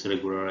can use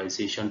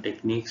regularization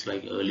techniques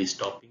like early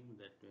stopping,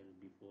 that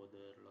before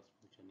the loss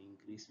function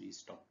increase we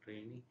stop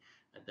training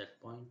at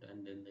that point,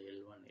 and then the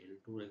L1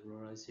 L2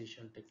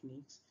 regularization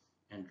techniques,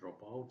 and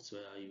dropouts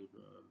where you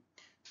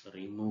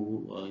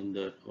remove in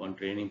the one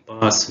training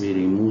pass we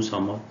remove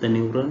some of the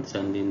neurons,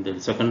 and in the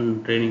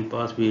second training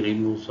pass we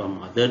remove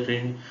some other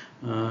training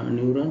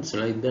neurons,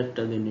 like that.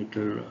 Then it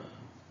will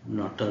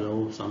not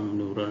allow some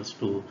neurons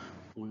to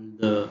pull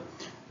the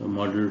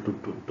model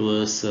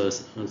towards a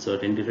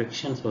certain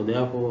direction. So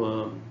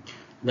therefore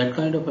that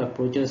kind of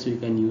approaches we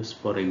can use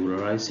for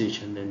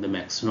regularization. Then the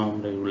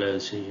maximum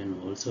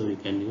regularization also we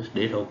can use.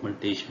 Data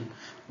augmentation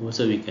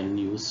also we can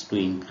use to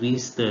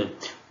increase the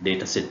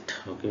data set.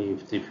 Okay,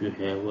 if you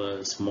have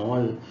a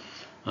small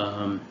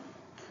um,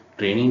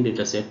 training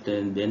data set,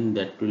 and then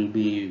that will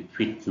be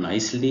fit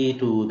nicely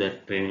to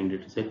that training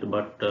data set,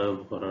 but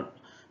for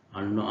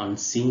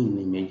unseen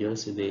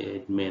images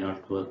it may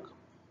not work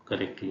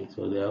correctly.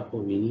 So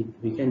therefore we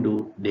can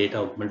do data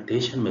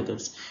augmentation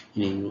methods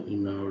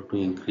in order to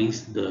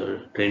increase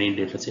the training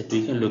data set.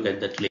 We can look at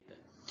that later.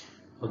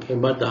 Okay,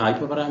 but the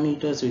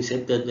hyperparameters, we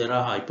said that there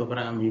are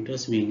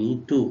hyperparameters. We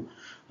need to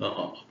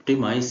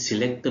optimize,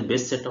 select the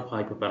best set of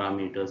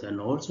hyperparameters, and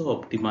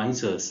also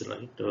optimizers,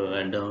 right?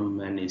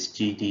 Adam and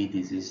SGD,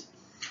 this is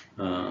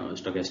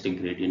stochastic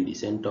gradient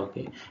descent.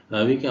 Okay,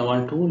 we can,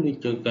 one tool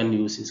which you can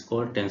use is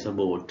called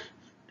TensorBoard.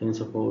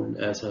 TensorBoard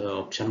as an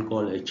option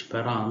called H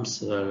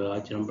params, a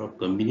large number of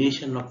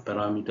combination of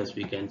parameters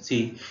we can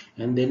see,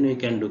 and then we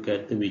can look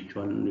at the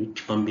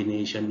which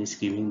combination is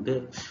giving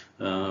the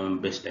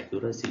best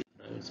accuracy.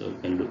 So you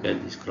can look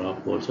at this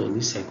graph also.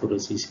 This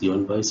accuracy is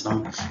given by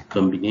some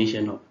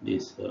combination of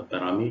these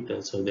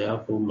parameters. So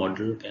therefore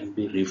model can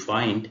be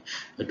refined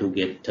to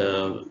get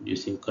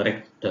using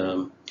correct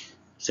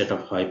set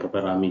of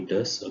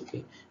hyperparameters.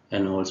 Okay,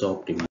 and also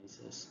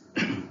optimizers.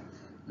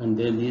 And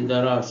then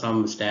there are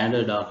some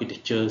standard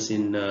architectures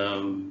in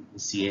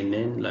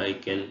CNN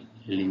like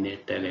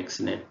LNet,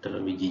 LXNet,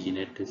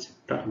 VGGNet,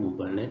 etc.,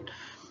 GoogleNet,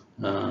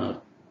 uh,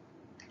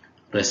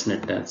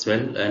 ResNet as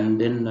well. And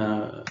then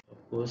of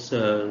course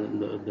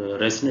the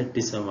ResNet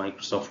is a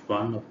Microsoft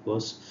one, of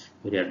course,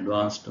 very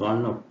advanced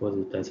one. Of course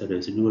it has a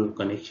residual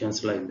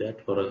connections like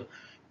that.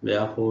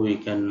 Therefore we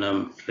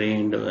can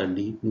train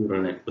deep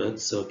neural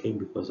networks, okay,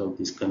 because of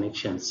these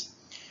connections.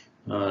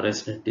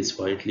 ResNet is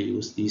widely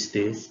used these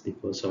days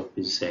because of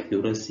its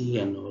accuracy,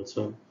 and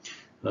also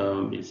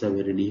it's a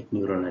very deep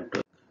neural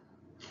network.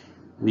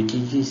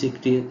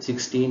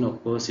 VGG16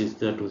 of course is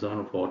the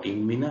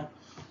 2014 winner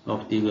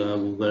of the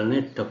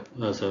GoogleNet,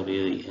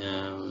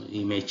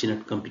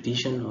 ImageNet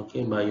competition,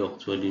 okay, by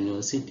Oxford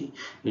University.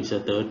 It's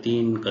a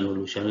 13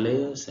 convolution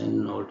layers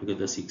and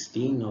altogether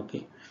 16,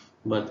 okay,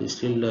 but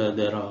still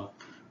there are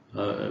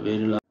very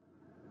large.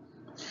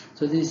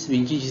 So this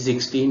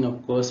VGG16,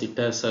 of course, it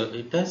has a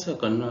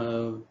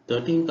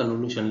 13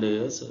 convolution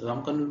layers.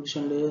 Some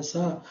convolution layers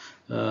are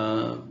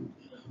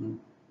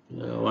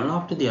one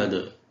after the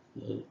other.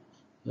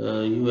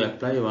 You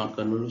apply one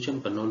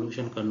convolution,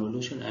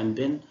 and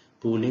then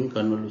pooling,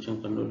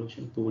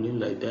 convolution, pooling,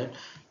 like that.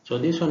 So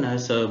this one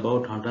has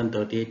about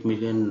 138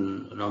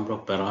 million number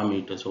of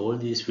parameters. All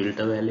these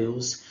filter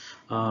values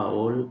are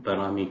all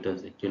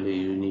parameters. Actually,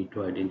 you need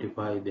to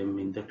identify them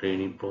in the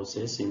training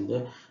process.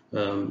 In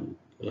um,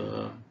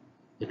 uh,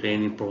 the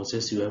training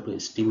process, you have to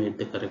estimate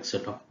the correct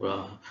set of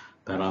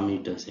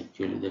parameters.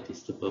 Actually, that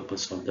is the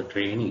purpose of the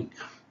training.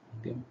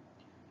 Okay.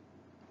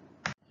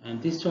 And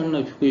this one,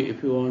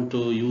 if you want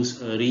to use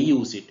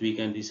reuse it, we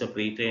can. This is a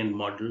pre-trained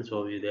model,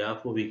 so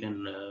therefore uh, we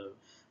can uh,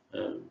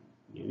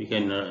 we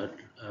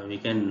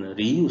can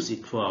reuse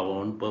it for our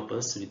own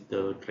purpose with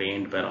the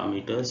trained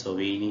parameters. So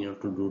we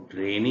need to do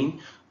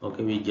training.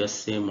 Okay, we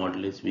just say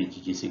model is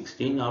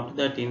VGG16. After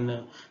that,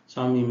 in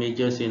some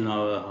images in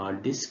our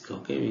hard disk,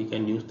 okay, we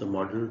can use the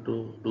model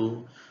to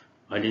do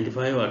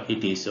identify what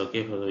it is.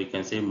 Okay, so we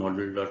can say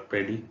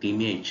model.predict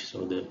image.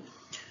 So the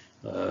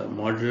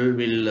model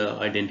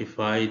will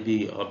identify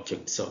the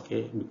objects,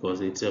 okay,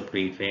 because it's a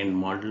pre-trained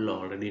model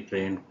already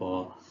trained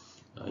for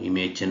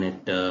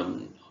ImageNet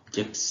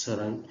objects,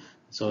 right?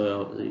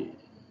 So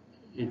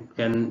it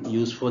can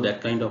use for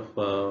that kind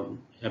of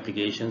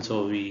application.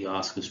 So we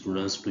ask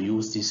students to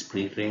use these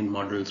pre-trained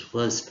models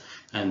first,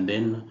 and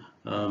then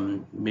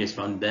based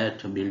on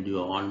that build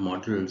your own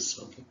models,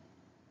 okay.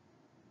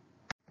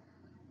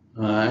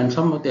 And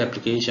some of the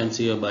applications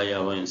here by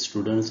our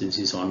students, this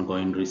is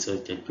ongoing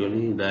research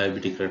actually,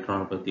 diabetic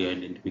retinopathy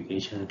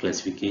identification and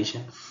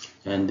classification.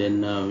 And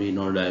then we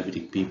know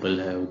diabetic people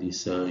have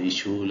this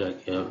issue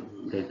like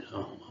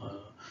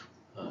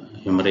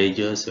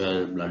hemorrhages,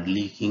 blood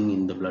leaking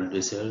in the blood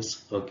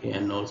vessels, okay,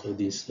 and also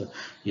these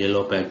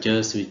yellow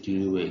patches which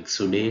you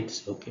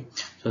exudates, okay.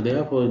 So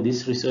therefore,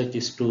 this research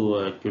is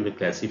to actually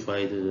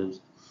classify the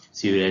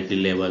severity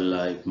level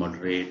like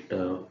moderate,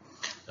 uh,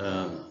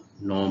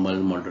 normal,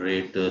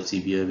 moderate,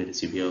 severe, very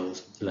severe, or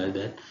something like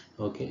that,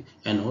 okay,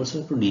 and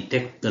also to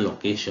detect the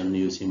location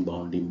using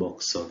bounding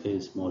box,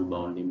 okay, small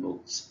bounding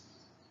box.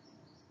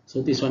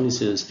 So this one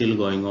is still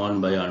going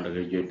on by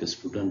undergraduate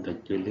student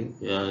actually.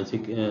 I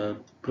think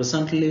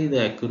presently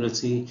the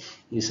accuracy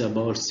is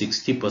about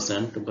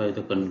 60% by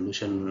the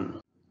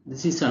convolution.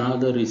 This is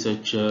another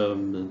research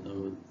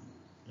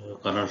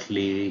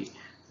currently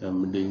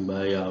doing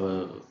by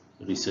our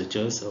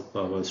researchers of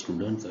our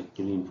students,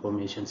 actually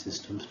information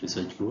systems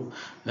research group.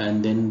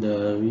 And then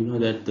we know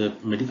that the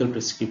medical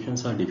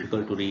prescriptions are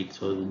difficult to read.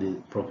 So the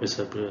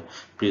Professor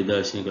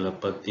Priyadarshini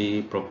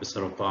Kalapati,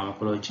 Professor of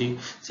Pharmacology,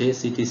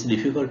 says it is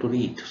difficult to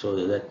read.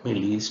 So that may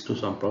lead to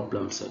some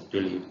problems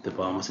actually if the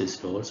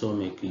pharmacist also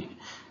make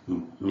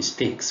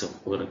mistakes of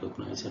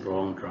recognizing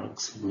wrong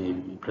drugs may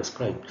be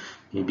prescribed,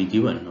 may be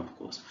given, of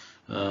course.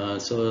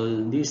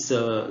 So these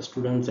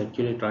students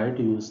actually try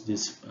to use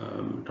this,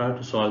 try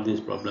to solve this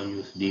problem,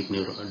 use deep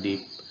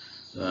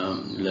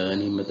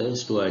learning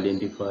methods to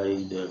identify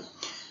the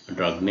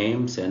drug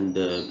names and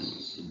the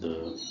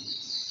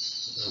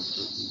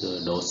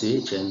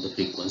dosage and the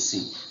frequency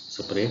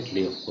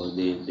separately. Of course,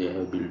 they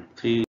have built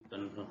three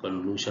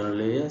convolution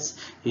layers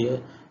here.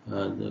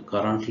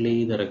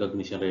 Currently, the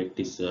recognition rate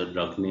is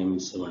drug name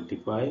is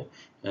 75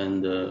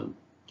 and the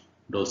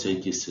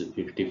dosage is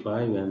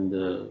 55 and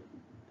the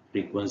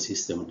frequency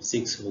is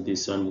 76. So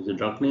this one, the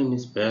drug name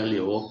is fairly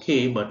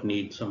okay but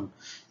needs some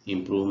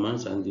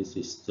improvements, and this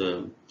is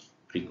the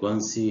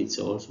frequency, it's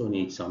also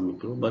needs some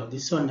improvement, but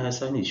this one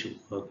has an issue,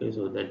 okay.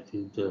 So that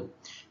is the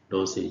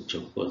dosage.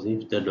 Of course,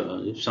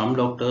 if some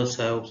doctors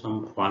have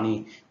some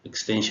funny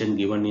extension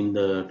given in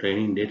the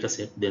training data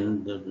set,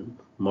 then the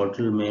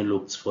model may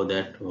looks for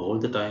that all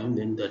the time,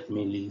 then that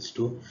may lead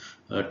to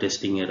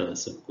testing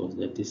errors. Of course,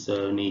 that is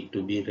need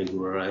to be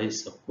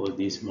regularized. Of course,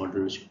 these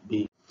models should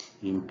be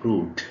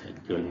improved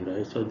actually,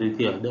 right? So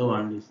the other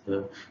one is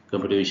the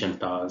computer vision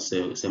task,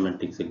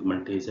 semantic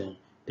segmentation.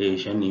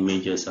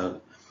 Images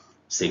are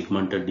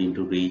segmented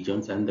into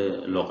regions, and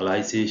the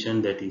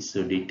localization, that is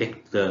to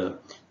detect the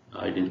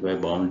identify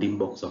bounding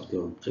box of the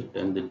object,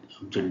 and the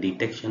object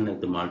detection of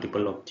the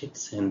multiple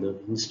objects, and the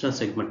instance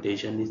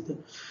segmentation is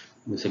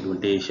the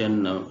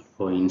segmentation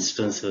for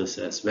instances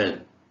as well.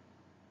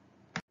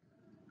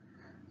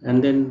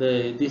 And then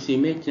this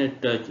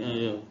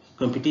ImageNet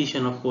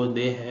competition, of course,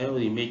 they have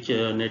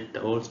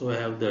ImageNet also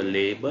have the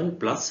label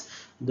plus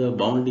the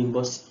bounding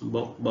box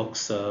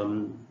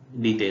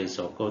details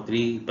of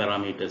three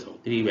parameters or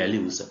three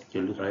values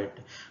actually, right?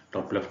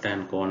 Top left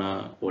hand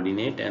corner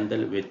coordinate and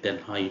the width and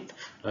height,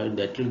 right?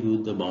 That will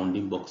give the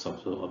bounding box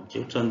of the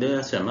objects. And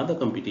there's another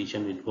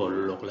competition with for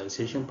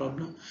localization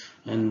problem,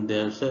 and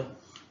there's a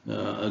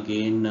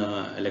again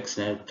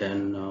AlexNet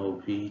and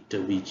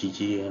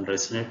VGG and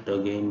ResNet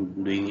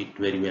again doing it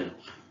very well.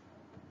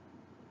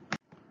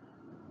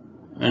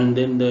 And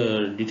then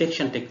the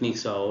detection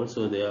techniques are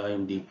also there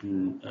in deep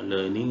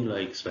learning,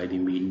 like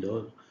sliding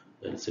window.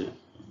 That's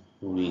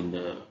moving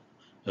the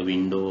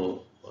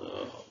window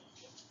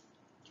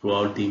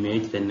throughout the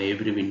image, then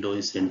every window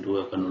is sent to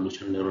a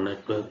convolutional neural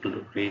network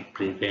to create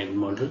pre-trained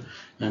model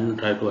and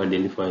try to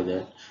identify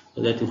that.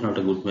 So that is not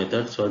a good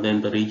method. So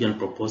then the region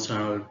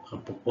proportion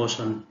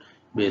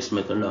based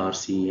method,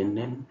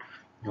 RCNN,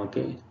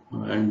 Okay,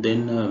 and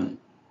then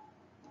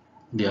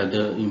the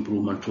other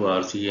improvement to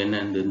RCN,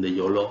 and then the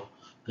YOLO,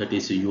 that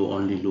is you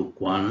only look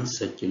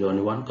once, actually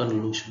only one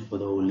convolution for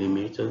the whole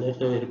image. So that's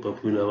a very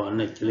popular one,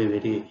 actually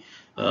very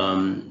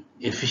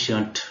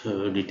efficient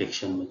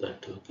detection method.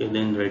 Okay,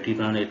 then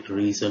Retina it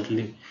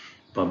recently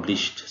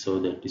published, so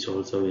that is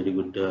also very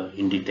good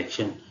in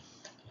detection.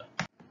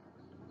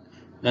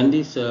 And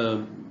these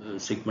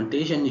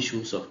segmentation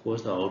issues, of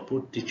course, the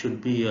output it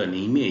should be an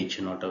image,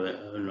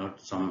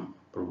 not some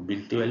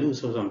probability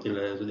values or something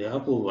like that. So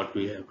therefore, what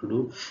we have to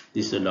do,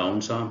 this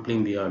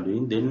downsampling we are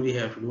doing, then we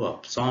have to do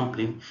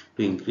upsampling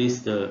to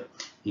increase the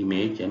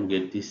image and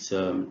get this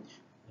uh,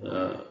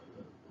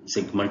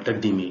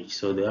 segmented image.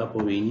 So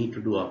therefore, we need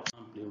to do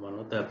upsampling. One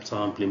of the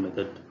upsampling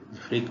method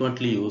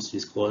frequently used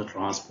is called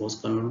transpose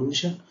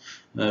convolution.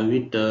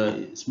 With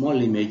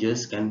small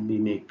images can be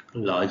make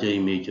larger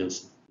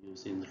images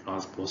using the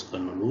transpose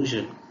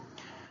convolution.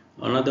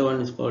 Another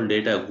one is called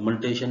data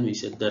augmentation. We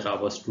said that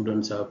our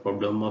students have a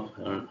problem of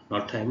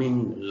not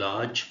having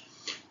large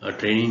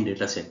training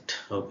data set.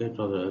 Okay,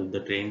 so the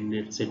training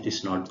data set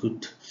is not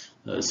good.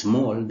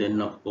 Small,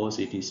 then of course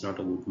it is not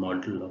a good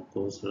model. Of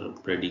course,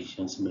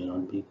 predictions may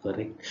not be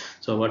correct.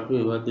 So what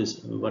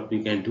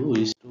we can do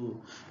is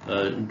to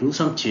do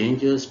some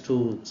changes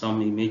to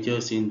some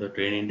images in the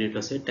training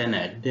data set and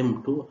add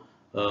them to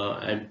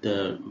at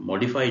the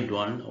modified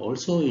one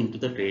also into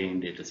the training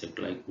data set.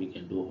 Like we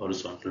can do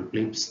horizontal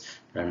flips,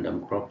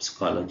 random crops,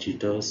 color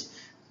jitters,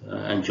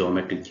 and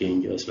geometric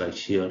changes like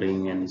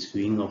shearing and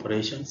skewing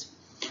operations.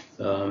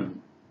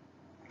 Um,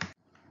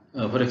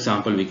 for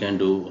example, we can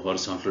do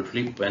horizontal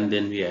flip, and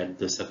then we add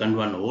the second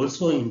one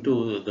also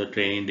into the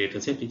training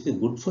data set. It is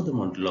good for the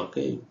model.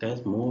 Okay, it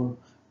has more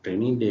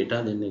training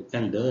data, then it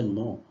can learn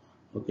more.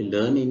 Okay,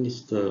 learning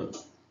is the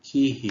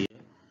key here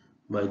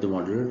by the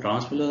model.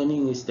 Transfer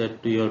learning is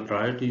that you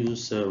try to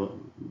use a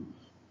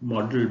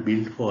model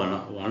built for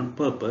one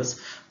purpose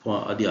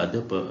for the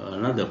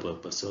another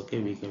purpose. Okay,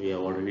 we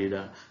have already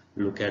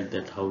look at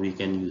that how we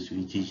can use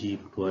VGG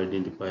to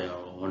identify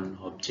our own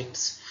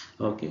objects.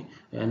 Okay,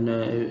 and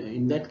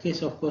in that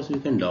case, of course, we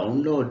can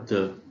download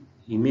the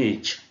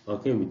image,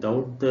 okay,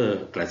 without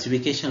the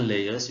classification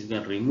layers. You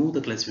can remove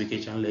the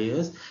classification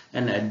layers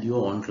and add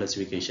your own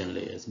classification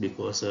layers,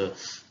 because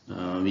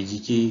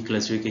VGG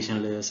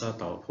classification layers are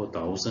for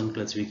 1000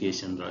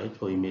 classification, right,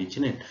 for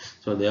ImageNet.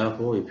 So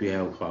therefore, if you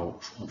have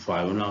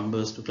five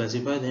numbers to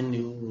classify, then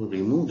you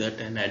remove that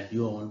and add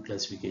your own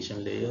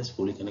classification layers,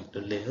 fully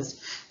connected layers,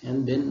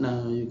 and then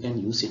you can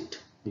use it,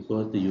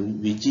 because the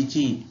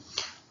VGG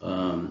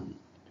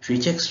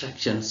feature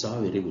extractions are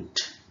very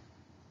good.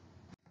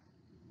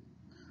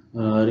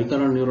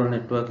 Recurrent neural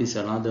network is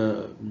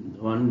another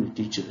one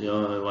which is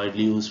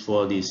widely used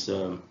for this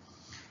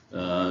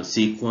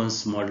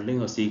sequence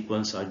modeling or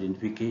sequence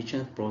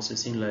identification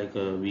processing. Like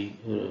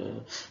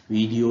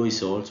video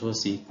is also a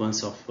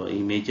sequence of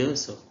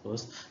images, of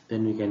course.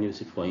 Then we can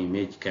use it for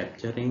image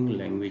capturing,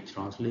 language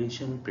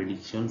translation,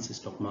 predictions,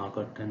 stock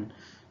market, and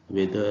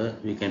whether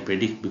we can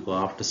predict,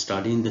 because after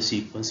studying the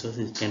sequences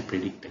it can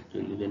predict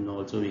actually. Then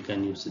also we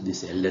can use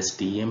this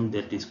LSTM,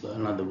 that is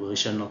another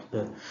version of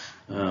the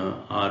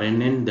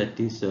RNN, that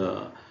is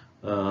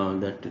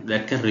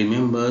that can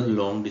remember the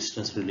long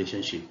distance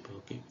relationship.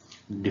 Okay,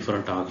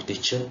 different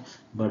architecture,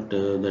 but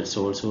that's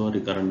also a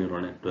recurrent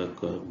neural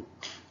network.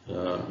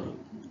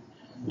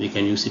 We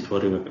can use it for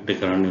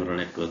recurrent neural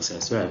networks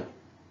as well.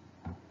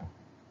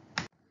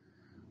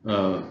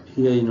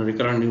 Here in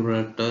recurrent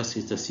neural networks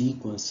is the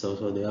sequence, so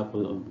there are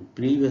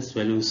previous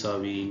values are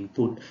we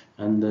input,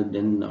 and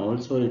then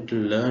also it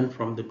will learn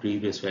from the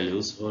previous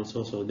values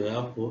also. So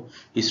therefore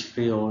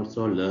history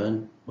also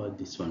learn for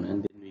this one,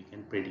 and then we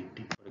can predict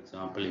it. For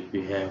example, if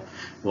we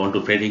want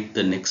to predict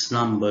the next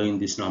number in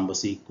this number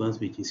sequence,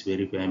 which is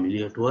very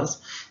familiar to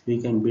us, we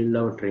can build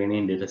our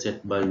training data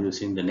set by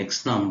using the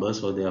next number.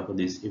 So therefore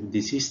if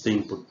this is the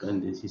input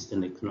and this is the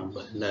next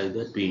number, like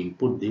that we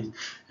input this,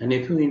 and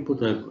if you input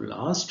the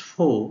last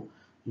four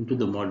into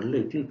the model,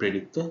 it will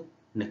predict the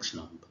next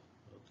number.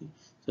 Okay,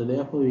 so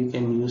therefore we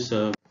can use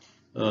a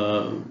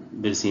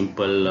very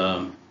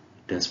simple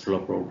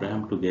TensorFlow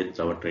program to get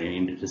our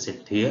training data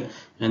set here,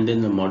 and then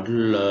the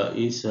model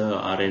is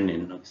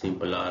RNN.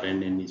 Simple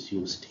RNN is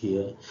used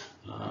here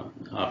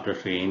after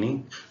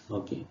training.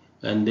 Okay,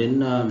 and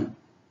then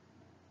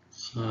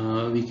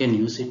we can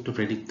use it to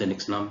predict the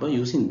next number.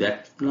 Using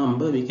that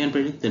number we can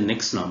predict the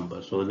next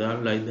number. So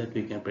that, like that,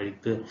 we can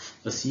predict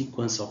a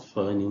sequence of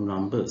new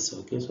numbers.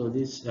 Okay, so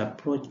this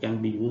approach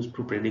can be used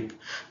to predict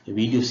a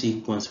video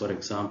sequence. For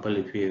example,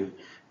 if you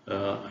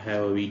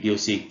have a video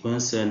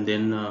sequence, and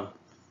then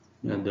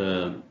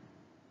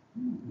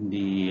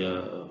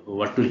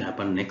what will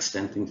happen next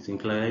and things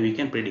like that, we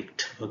can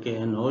predict. Okay,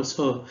 and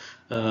also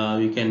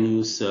we can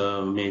use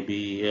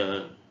maybe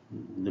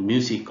the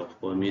music. Of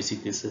course,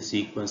 music is a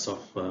sequence of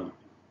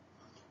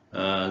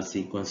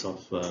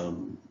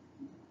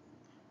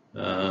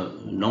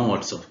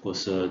notes, of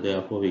course.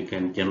 Therefore we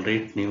can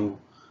generate new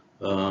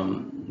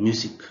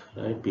music,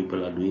 right?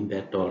 People are doing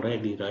that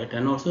already, right?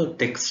 And also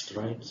text,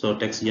 right? So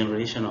text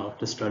generation,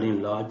 after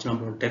studying large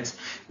number of text,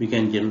 we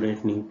can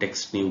generate new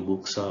text. New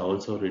books are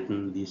also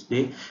written these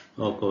days.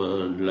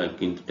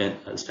 Like in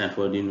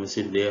Stanford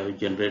University, they have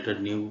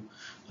generated new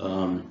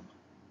um,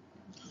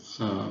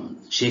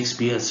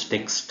 Shakespeare's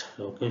text.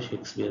 Okay,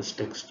 Shakespeare's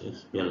text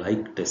is a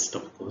light test,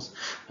 of course.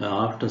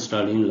 After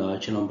studying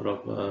large number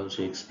of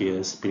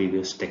Shakespeare's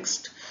previous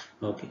text.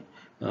 Okay,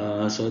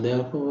 so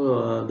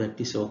therefore that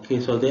is okay.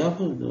 So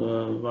therefore,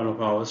 one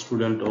of our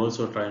students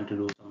also trying to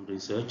do some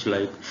research,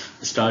 like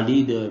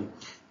study the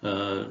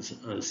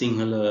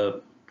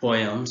Sinhala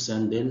poems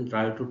and then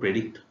try to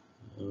predict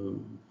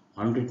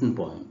unwritten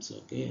poems.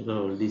 Okay,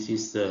 so this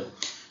is the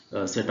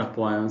set of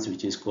poems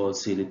which is called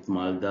Sirit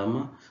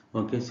Maldama.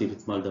 Okay,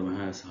 Sirit Maldama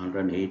has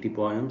 180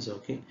 poems.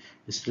 Okay,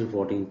 it's still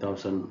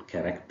 14,000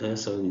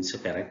 characters. So it's a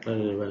character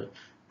level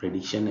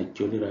prediction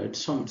actually, right?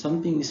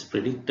 Something is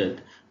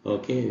predicted.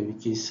 Okay,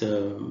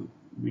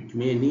 which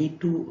may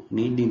need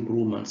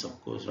improvements,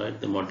 of course, right?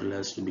 The model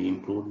has to be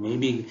improved.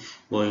 Maybe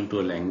going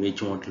to a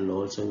language model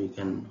also we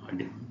can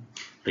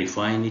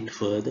refine it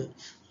further,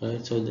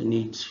 right? So the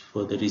needs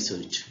for the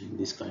research in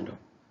this kind of.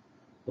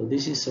 So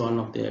this is one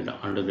of the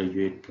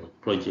undergraduate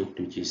project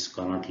which is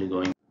currently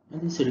going.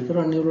 And these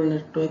recurrent neural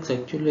networks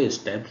actually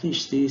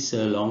establish these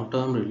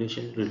long-term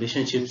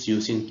relationships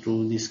using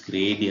through these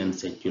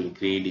gradients, actually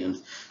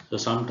gradients. So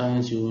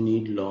sometimes you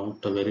need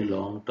very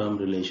long-term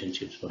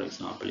relationships. For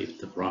example, if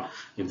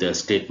the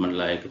statement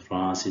like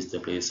France is the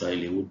place I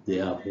live,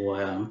 therefore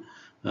I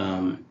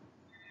am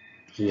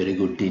very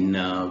good in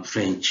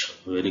French,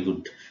 very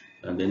good.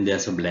 And then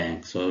there's a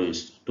blank. So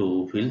it's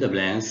to fill the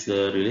blanks,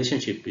 the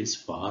relationship is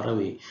far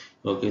away.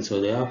 Okay,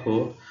 so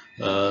therefore,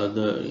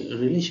 the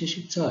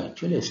relationships are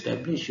actually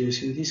established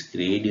using these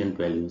gradient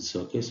values.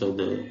 Okay, so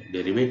the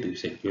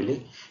derivatives,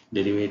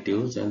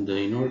 and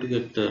in order to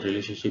get the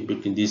relationship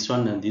between this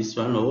one and this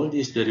one, all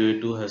these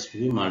derivative has to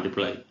be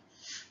multiplied.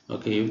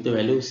 Okay, if the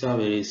values are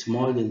very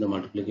small, then the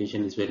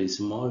multiplication is very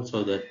small,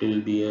 so that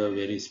will be a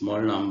very small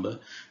number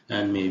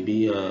and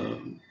maybe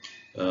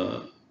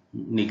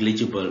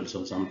negligible,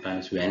 so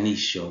sometimes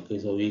vanish. Okay,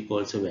 so we call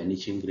it a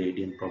vanishing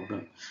gradient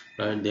problem,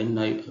 right? Then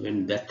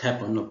when that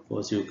happen, of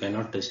course you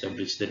cannot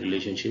establish the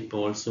relationship,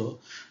 also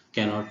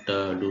cannot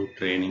do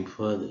training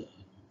further.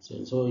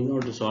 So in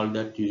order to solve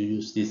that, you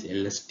use this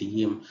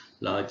LSTM,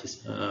 large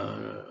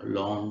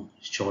long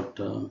short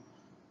term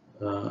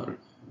uh,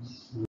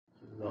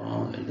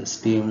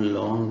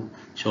 long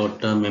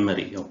short-term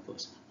memory, of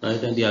course,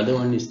 right? And the other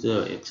one is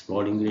the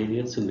exploding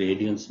gradients. So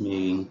gradients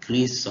may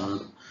increase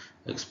on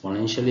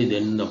exponentially,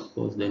 then of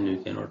course then you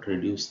cannot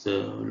reduce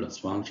the loss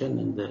function,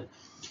 and the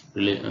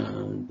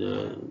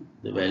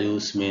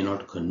values may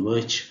not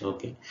converge.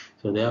 Okay,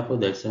 so therefore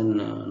that's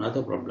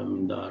another problem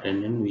in the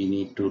RNN. We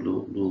need to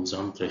do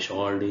some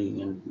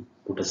thresholding and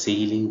put a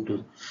ceiling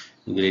to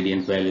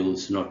gradient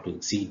values not to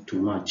exceed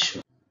too much.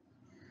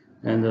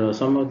 And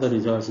some of the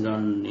results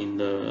done in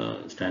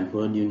the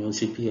Stanford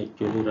University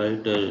actually,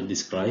 right,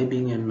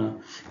 describing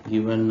and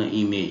given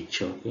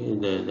image. Okay,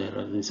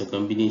 there is a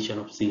combination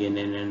of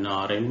CNN and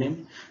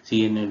RNN.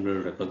 CNN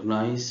will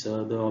recognize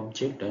the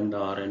object, and the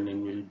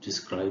RNN will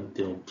describe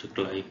the object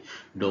like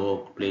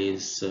dog,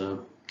 place,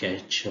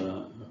 catch,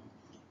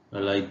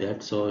 like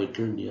that. So it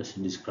will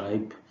just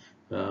describe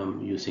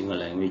using a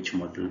language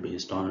model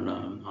based on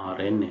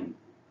RNN.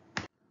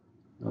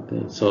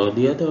 Okay, so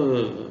the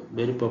other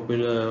very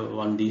popular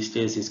one these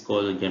days is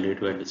called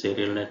generative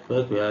adversarial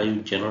network, where you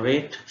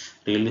generate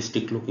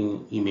realistic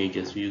looking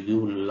images. You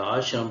give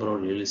large number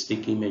of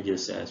realistic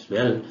images as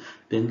well,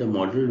 then the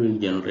model will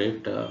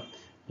generate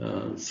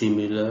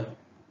similar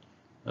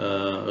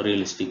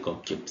realistic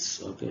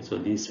objects. Okay, so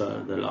these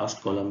are the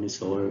last column is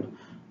all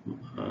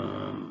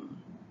um,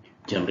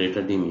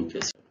 generated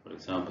images. For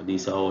example,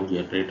 these are all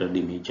generated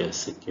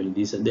images.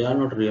 Actually, they are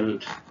not real.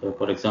 So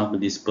for example,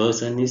 this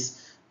person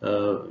is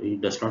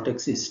it does not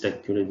exist.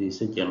 Actually,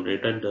 this is a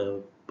generated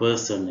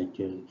person.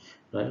 Actually,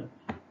 right?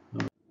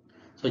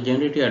 So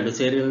generative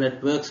adversarial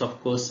networks, of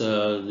course,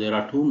 there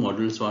are two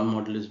models. One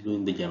model is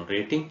doing the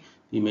generating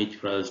image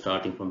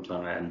starting from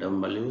some random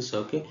values,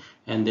 okay,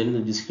 and then the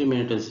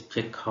discriminators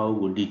check how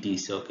good it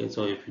is, okay.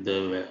 So if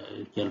the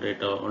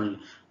generator only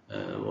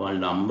one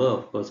number,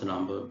 of course, a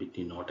number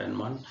between 0 and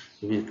 1.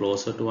 If it's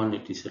closer to 1,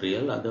 it is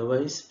real.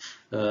 Otherwise,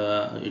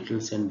 it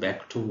will send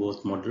back to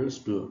both models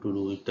to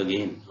do it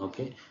again,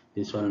 okay.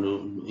 This one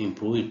will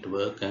improve its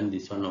work, and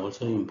this one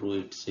also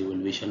improve its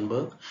evaluation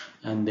work.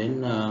 And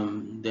then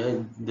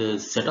the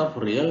set of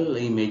real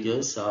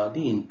images are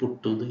the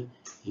input to the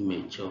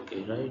image,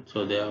 okay, right?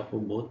 So therefore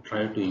both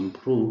try to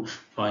improve.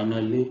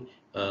 Finally,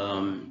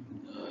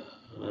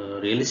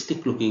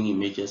 realistic looking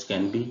images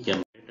can be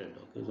generated,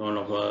 okay. So one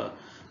of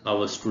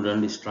our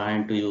student is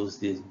trying to use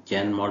these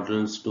gen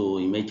models to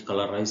image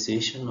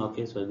colorization,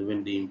 okay. So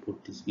when the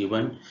input is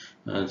given,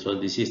 so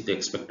this is the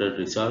expected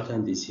result,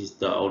 and this is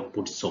the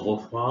output so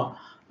far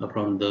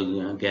from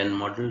the GAN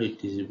model.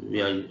 It is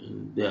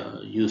they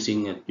are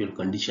using actual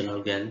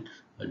conditional GAN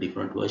a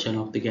different version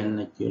of the Canon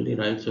actually,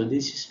 right? So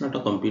this is not a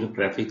computer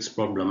graphics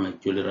problem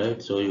actually,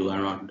 right? So you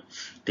are not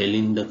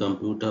telling the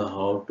computer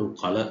how to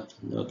color,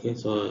 okay?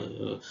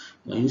 So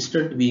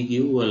instead we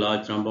give a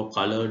large number of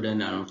colored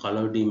and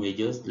uncolored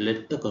images,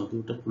 let the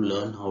computer to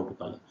learn how to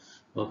color,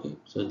 okay?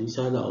 So these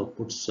are the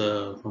outputs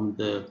from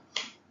the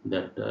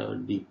that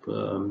deep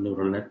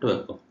neural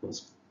network, of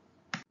course.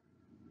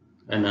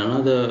 And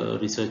another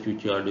research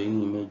which you are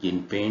doing, image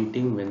in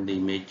painting, when the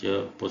image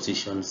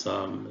positions,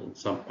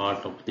 some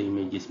part of the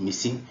image is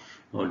missing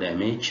or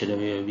damaged,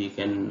 we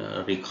can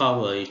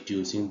recover it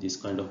using this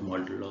kind of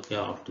model. Okay,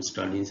 after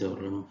studying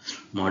several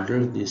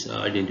models, this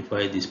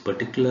identify this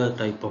particular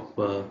type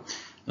of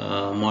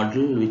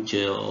model, which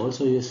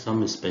also use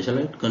some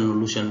specialized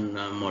convolution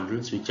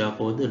models, which are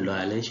called the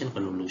dilation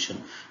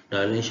convolution.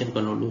 Dilation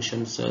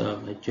convolutions,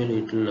 actually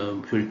it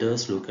will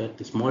filters look at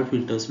the small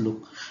filters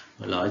look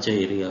larger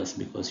areas,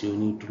 because you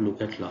need to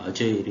look at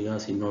larger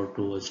areas in order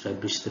to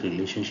establish the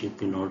relationship,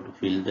 in order to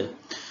fill the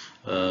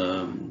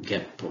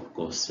gap, of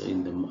course,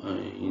 in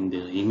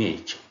the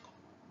image.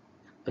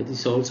 That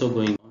is also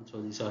going on.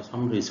 So these are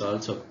some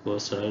results, of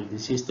course, right?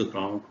 This is the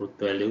ground truth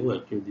value.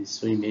 Actually,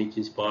 this image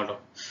is part of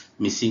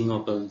missing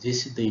of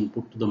this is the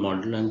input to the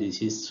model, and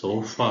this is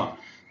so far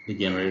the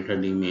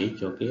generated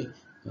image. Okay,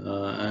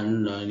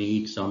 and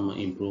need some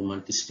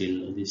improvement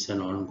still. This is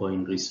an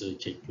ongoing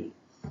research actually.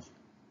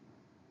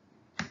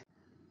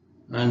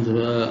 And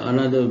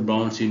another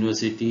Browns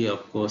University,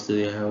 of course,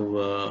 they have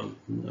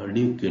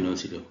Duke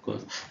University, of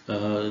course.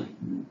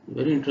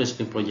 Very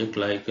interesting project.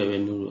 Like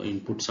when you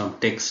input some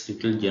text,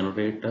 it will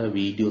generate a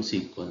video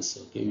sequence.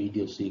 Okay,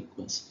 video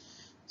sequence.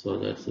 So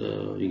that's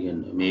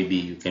again, maybe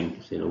you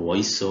can say a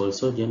voice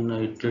also.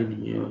 It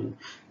will,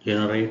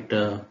 generate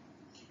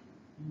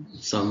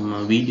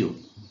some video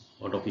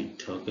out of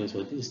it. Okay,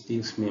 so these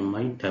things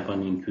might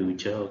happen in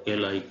future. Okay,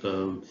 like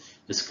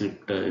the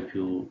script, if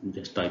you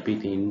just type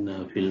it in,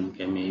 film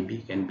can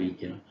be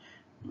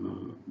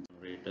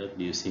generated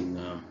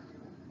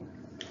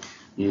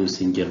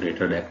using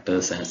generated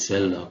actors as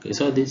well. Okay,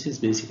 so this is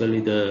basically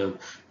the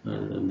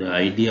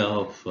idea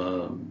of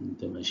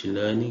the machine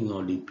learning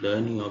or deep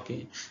learning.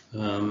 Okay,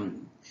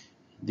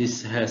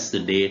 this has the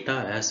data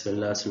as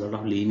well as a lot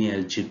of linear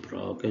algebra.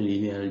 Okay,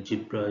 linear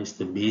algebra is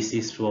the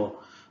basis for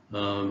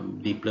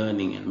deep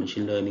learning and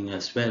machine learning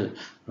as well,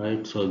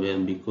 right? So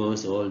when,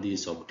 because all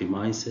these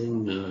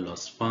optimizing,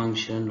 loss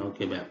function,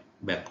 okay,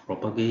 back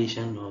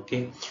propagation,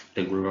 okay,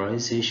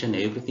 regularization,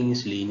 everything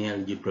is linear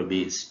algebra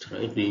based,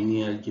 right?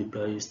 Linear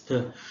algebra is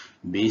the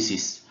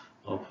basis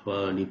of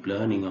deep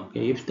learning.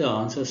 Okay, if the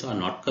answers are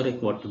not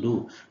correct, what to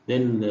do?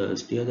 Then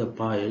steer the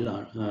pile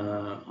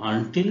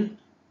until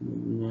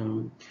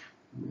um,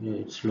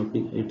 it's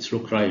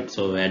look right.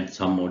 So add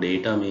some more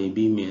data,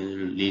 maybe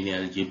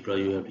linear algebra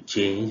you have to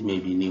change,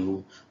 maybe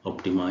new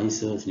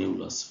optimizers, new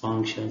loss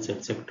functions,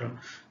 etc.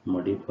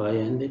 Modify,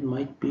 and then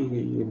might be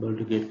able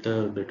to get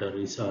a better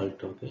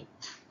result. Okay,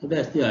 so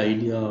that's the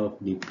idea of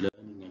deep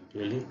learning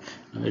actually.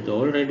 It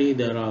already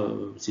there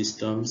are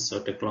systems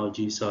or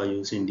technologies are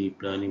using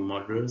deep learning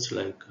models,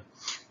 like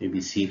maybe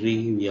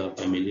Siri, we are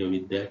familiar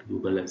with that,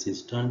 Google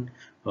Assistant.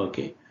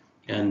 Okay,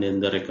 and then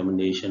the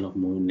recommendation of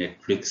movie,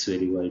 Netflix,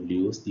 very widely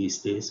used these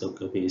days.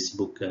 Okay,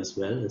 Facebook as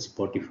well,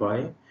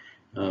 Spotify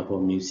for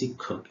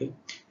music. Okay,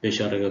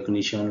 facial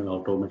recognition,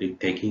 automatic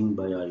tagging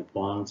by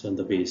iPhones and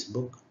the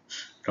Facebook,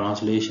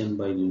 translation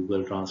by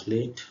Google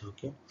Translate.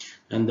 Okay,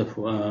 and the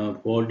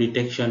fraud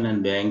detection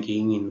and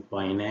banking in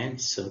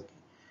finance. Okay,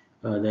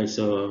 that's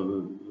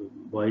a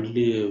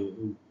widely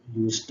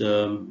used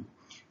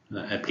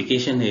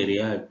application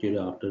area actually,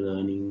 after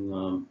learning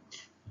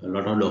a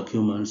lot of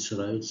documents,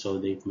 right? So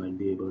they might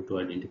be able to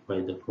identify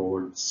the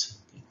frauds.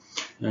 Okay.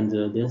 And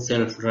then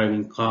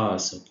self-driving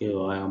cars. Okay,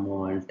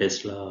 Waymo and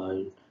Tesla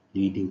are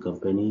leading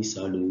companies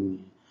are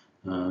doing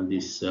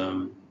this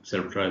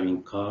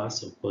self-driving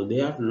cars. Of course,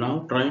 they are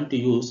now trying to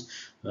use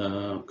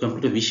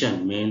computer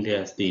vision mainly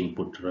as the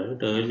input, right?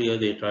 Earlier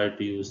they tried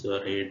to use the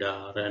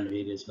radar and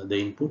various other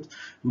inputs,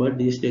 but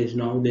these days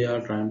now they are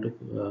trying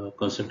to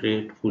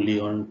concentrate fully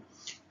on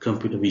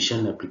computer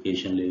vision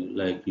application,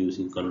 like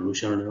using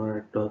convolutional neural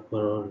network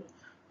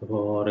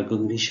for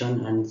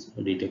recognition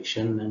and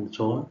detection and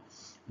so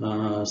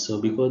on.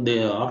 So because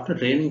they are after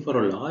training for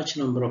a large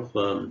number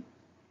of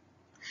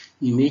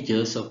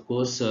images, of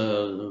course,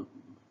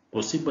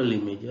 possible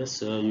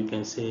images, you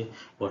can say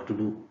what to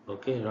do,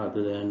 okay,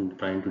 rather than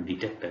trying to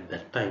detect at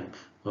that time.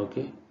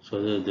 Okay,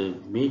 so the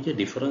major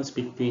difference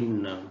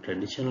between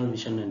traditional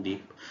vision and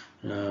deep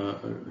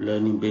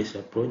learning based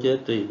approach,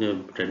 that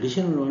the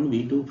traditional one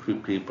we do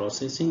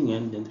pre-processing,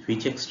 and then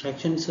feature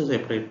extraction is a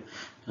separate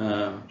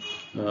uh,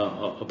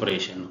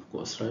 operation, of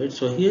course, right?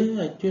 So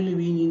here actually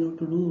we need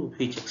to do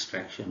feature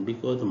extraction,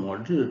 because the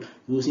model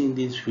using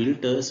these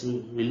filters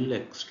will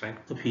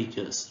extract the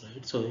features,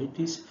 right? So it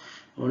is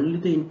only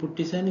the input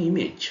is an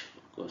image,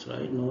 of course,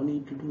 right? No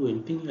need to do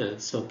anything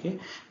else. Okay,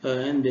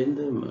 and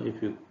then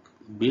if you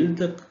build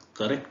the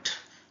correct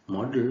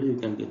model, you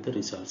can get the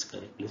results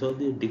correctly. So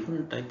the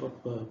different type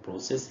of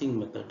processing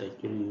method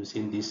actually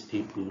using these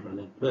deep neural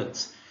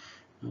networks.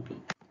 Okay.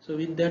 So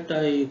with that,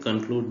 I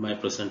conclude my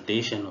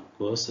presentation, of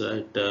course,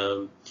 right,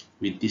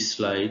 with this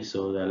slide.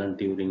 So Alan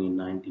Turing in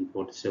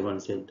 1947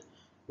 said,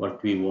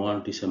 what we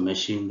want is a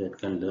machine that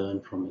can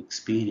learn from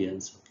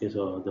experience. Okay,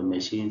 so the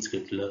machines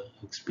get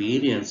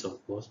experience,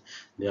 of course.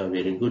 They are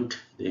very good.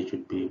 They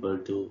should be able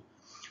to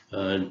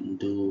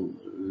do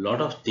a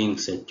lot of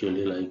things,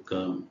 actually, like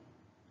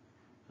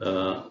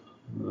uh,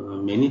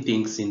 many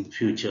things in the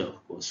future,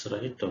 of course,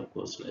 right? Of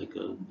course, like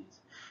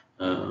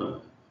uh,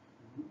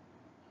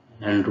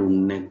 Andrew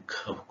Neck,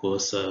 of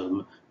course,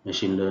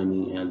 machine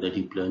learning and the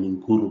deep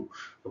learning guru.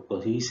 Of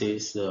course, he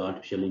says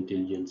artificial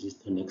intelligence is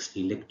the next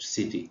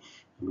electricity,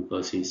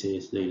 because he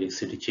says the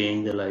electricity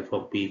changed the life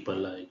of people,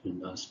 like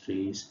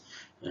industries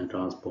and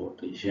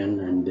transportation,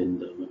 and then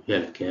the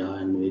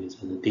healthcare and various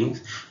other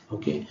things.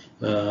 Okay,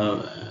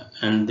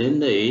 and then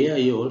the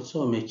AI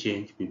also may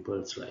change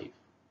people's life.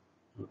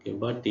 Okay,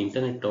 but the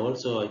internet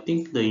also, I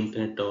think the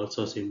internet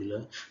also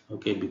similar.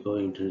 Okay,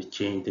 because internet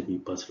changed the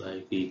people's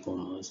life,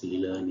 e-commerce,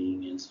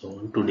 e-learning, and so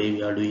on. Today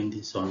we are doing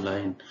this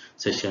online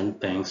session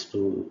thanks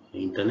to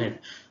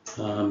internet.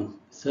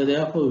 So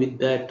therefore, with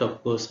that,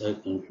 of course, I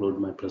conclude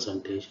my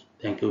presentation.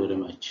 Thank you very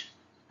much.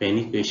 If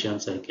any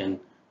questions I can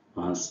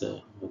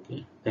answer.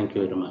 Okay, thank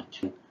you very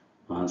much.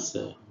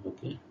 Answer.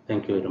 Okay,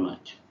 thank you very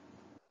much.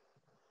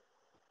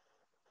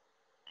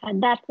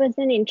 That was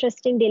an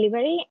interesting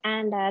delivery,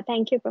 and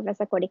thank you,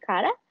 Professor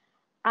Kodikara.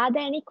 Are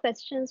there any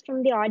questions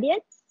from the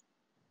audience?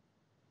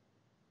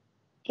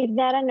 If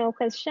there are no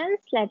questions,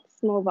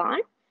 let's move on.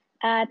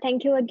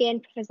 Thank you again,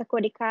 Professor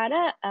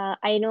Kodikara.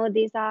 I know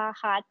these are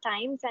hard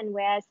times and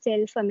we're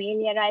still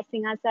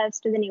familiarizing ourselves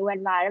to the new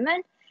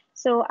environment.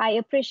 So I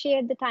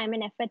appreciate the time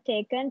and effort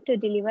taken to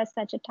deliver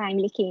such a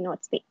timely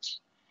keynote speech.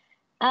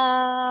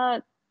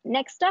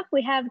 Next up,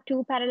 we have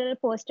two parallel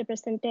poster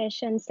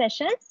presentation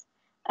sessions.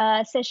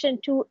 Session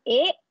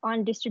 2A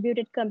on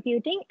distributed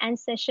computing and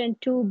session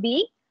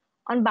 2B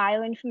on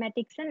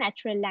bioinformatics and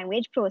natural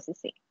language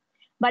processing.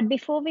 But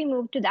before we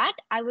move to that,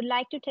 I would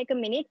like to take a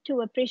minute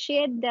to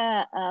appreciate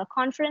the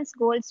conference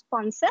gold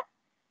sponsor,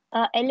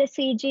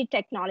 LSEG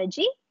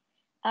Technology.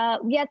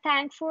 We are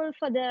thankful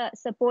for the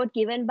support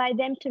given by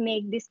them to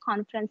make this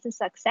conference a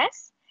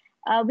success.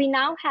 We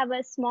now have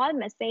a small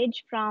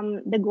message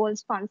from the gold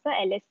sponsor,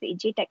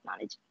 LSEG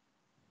Technology.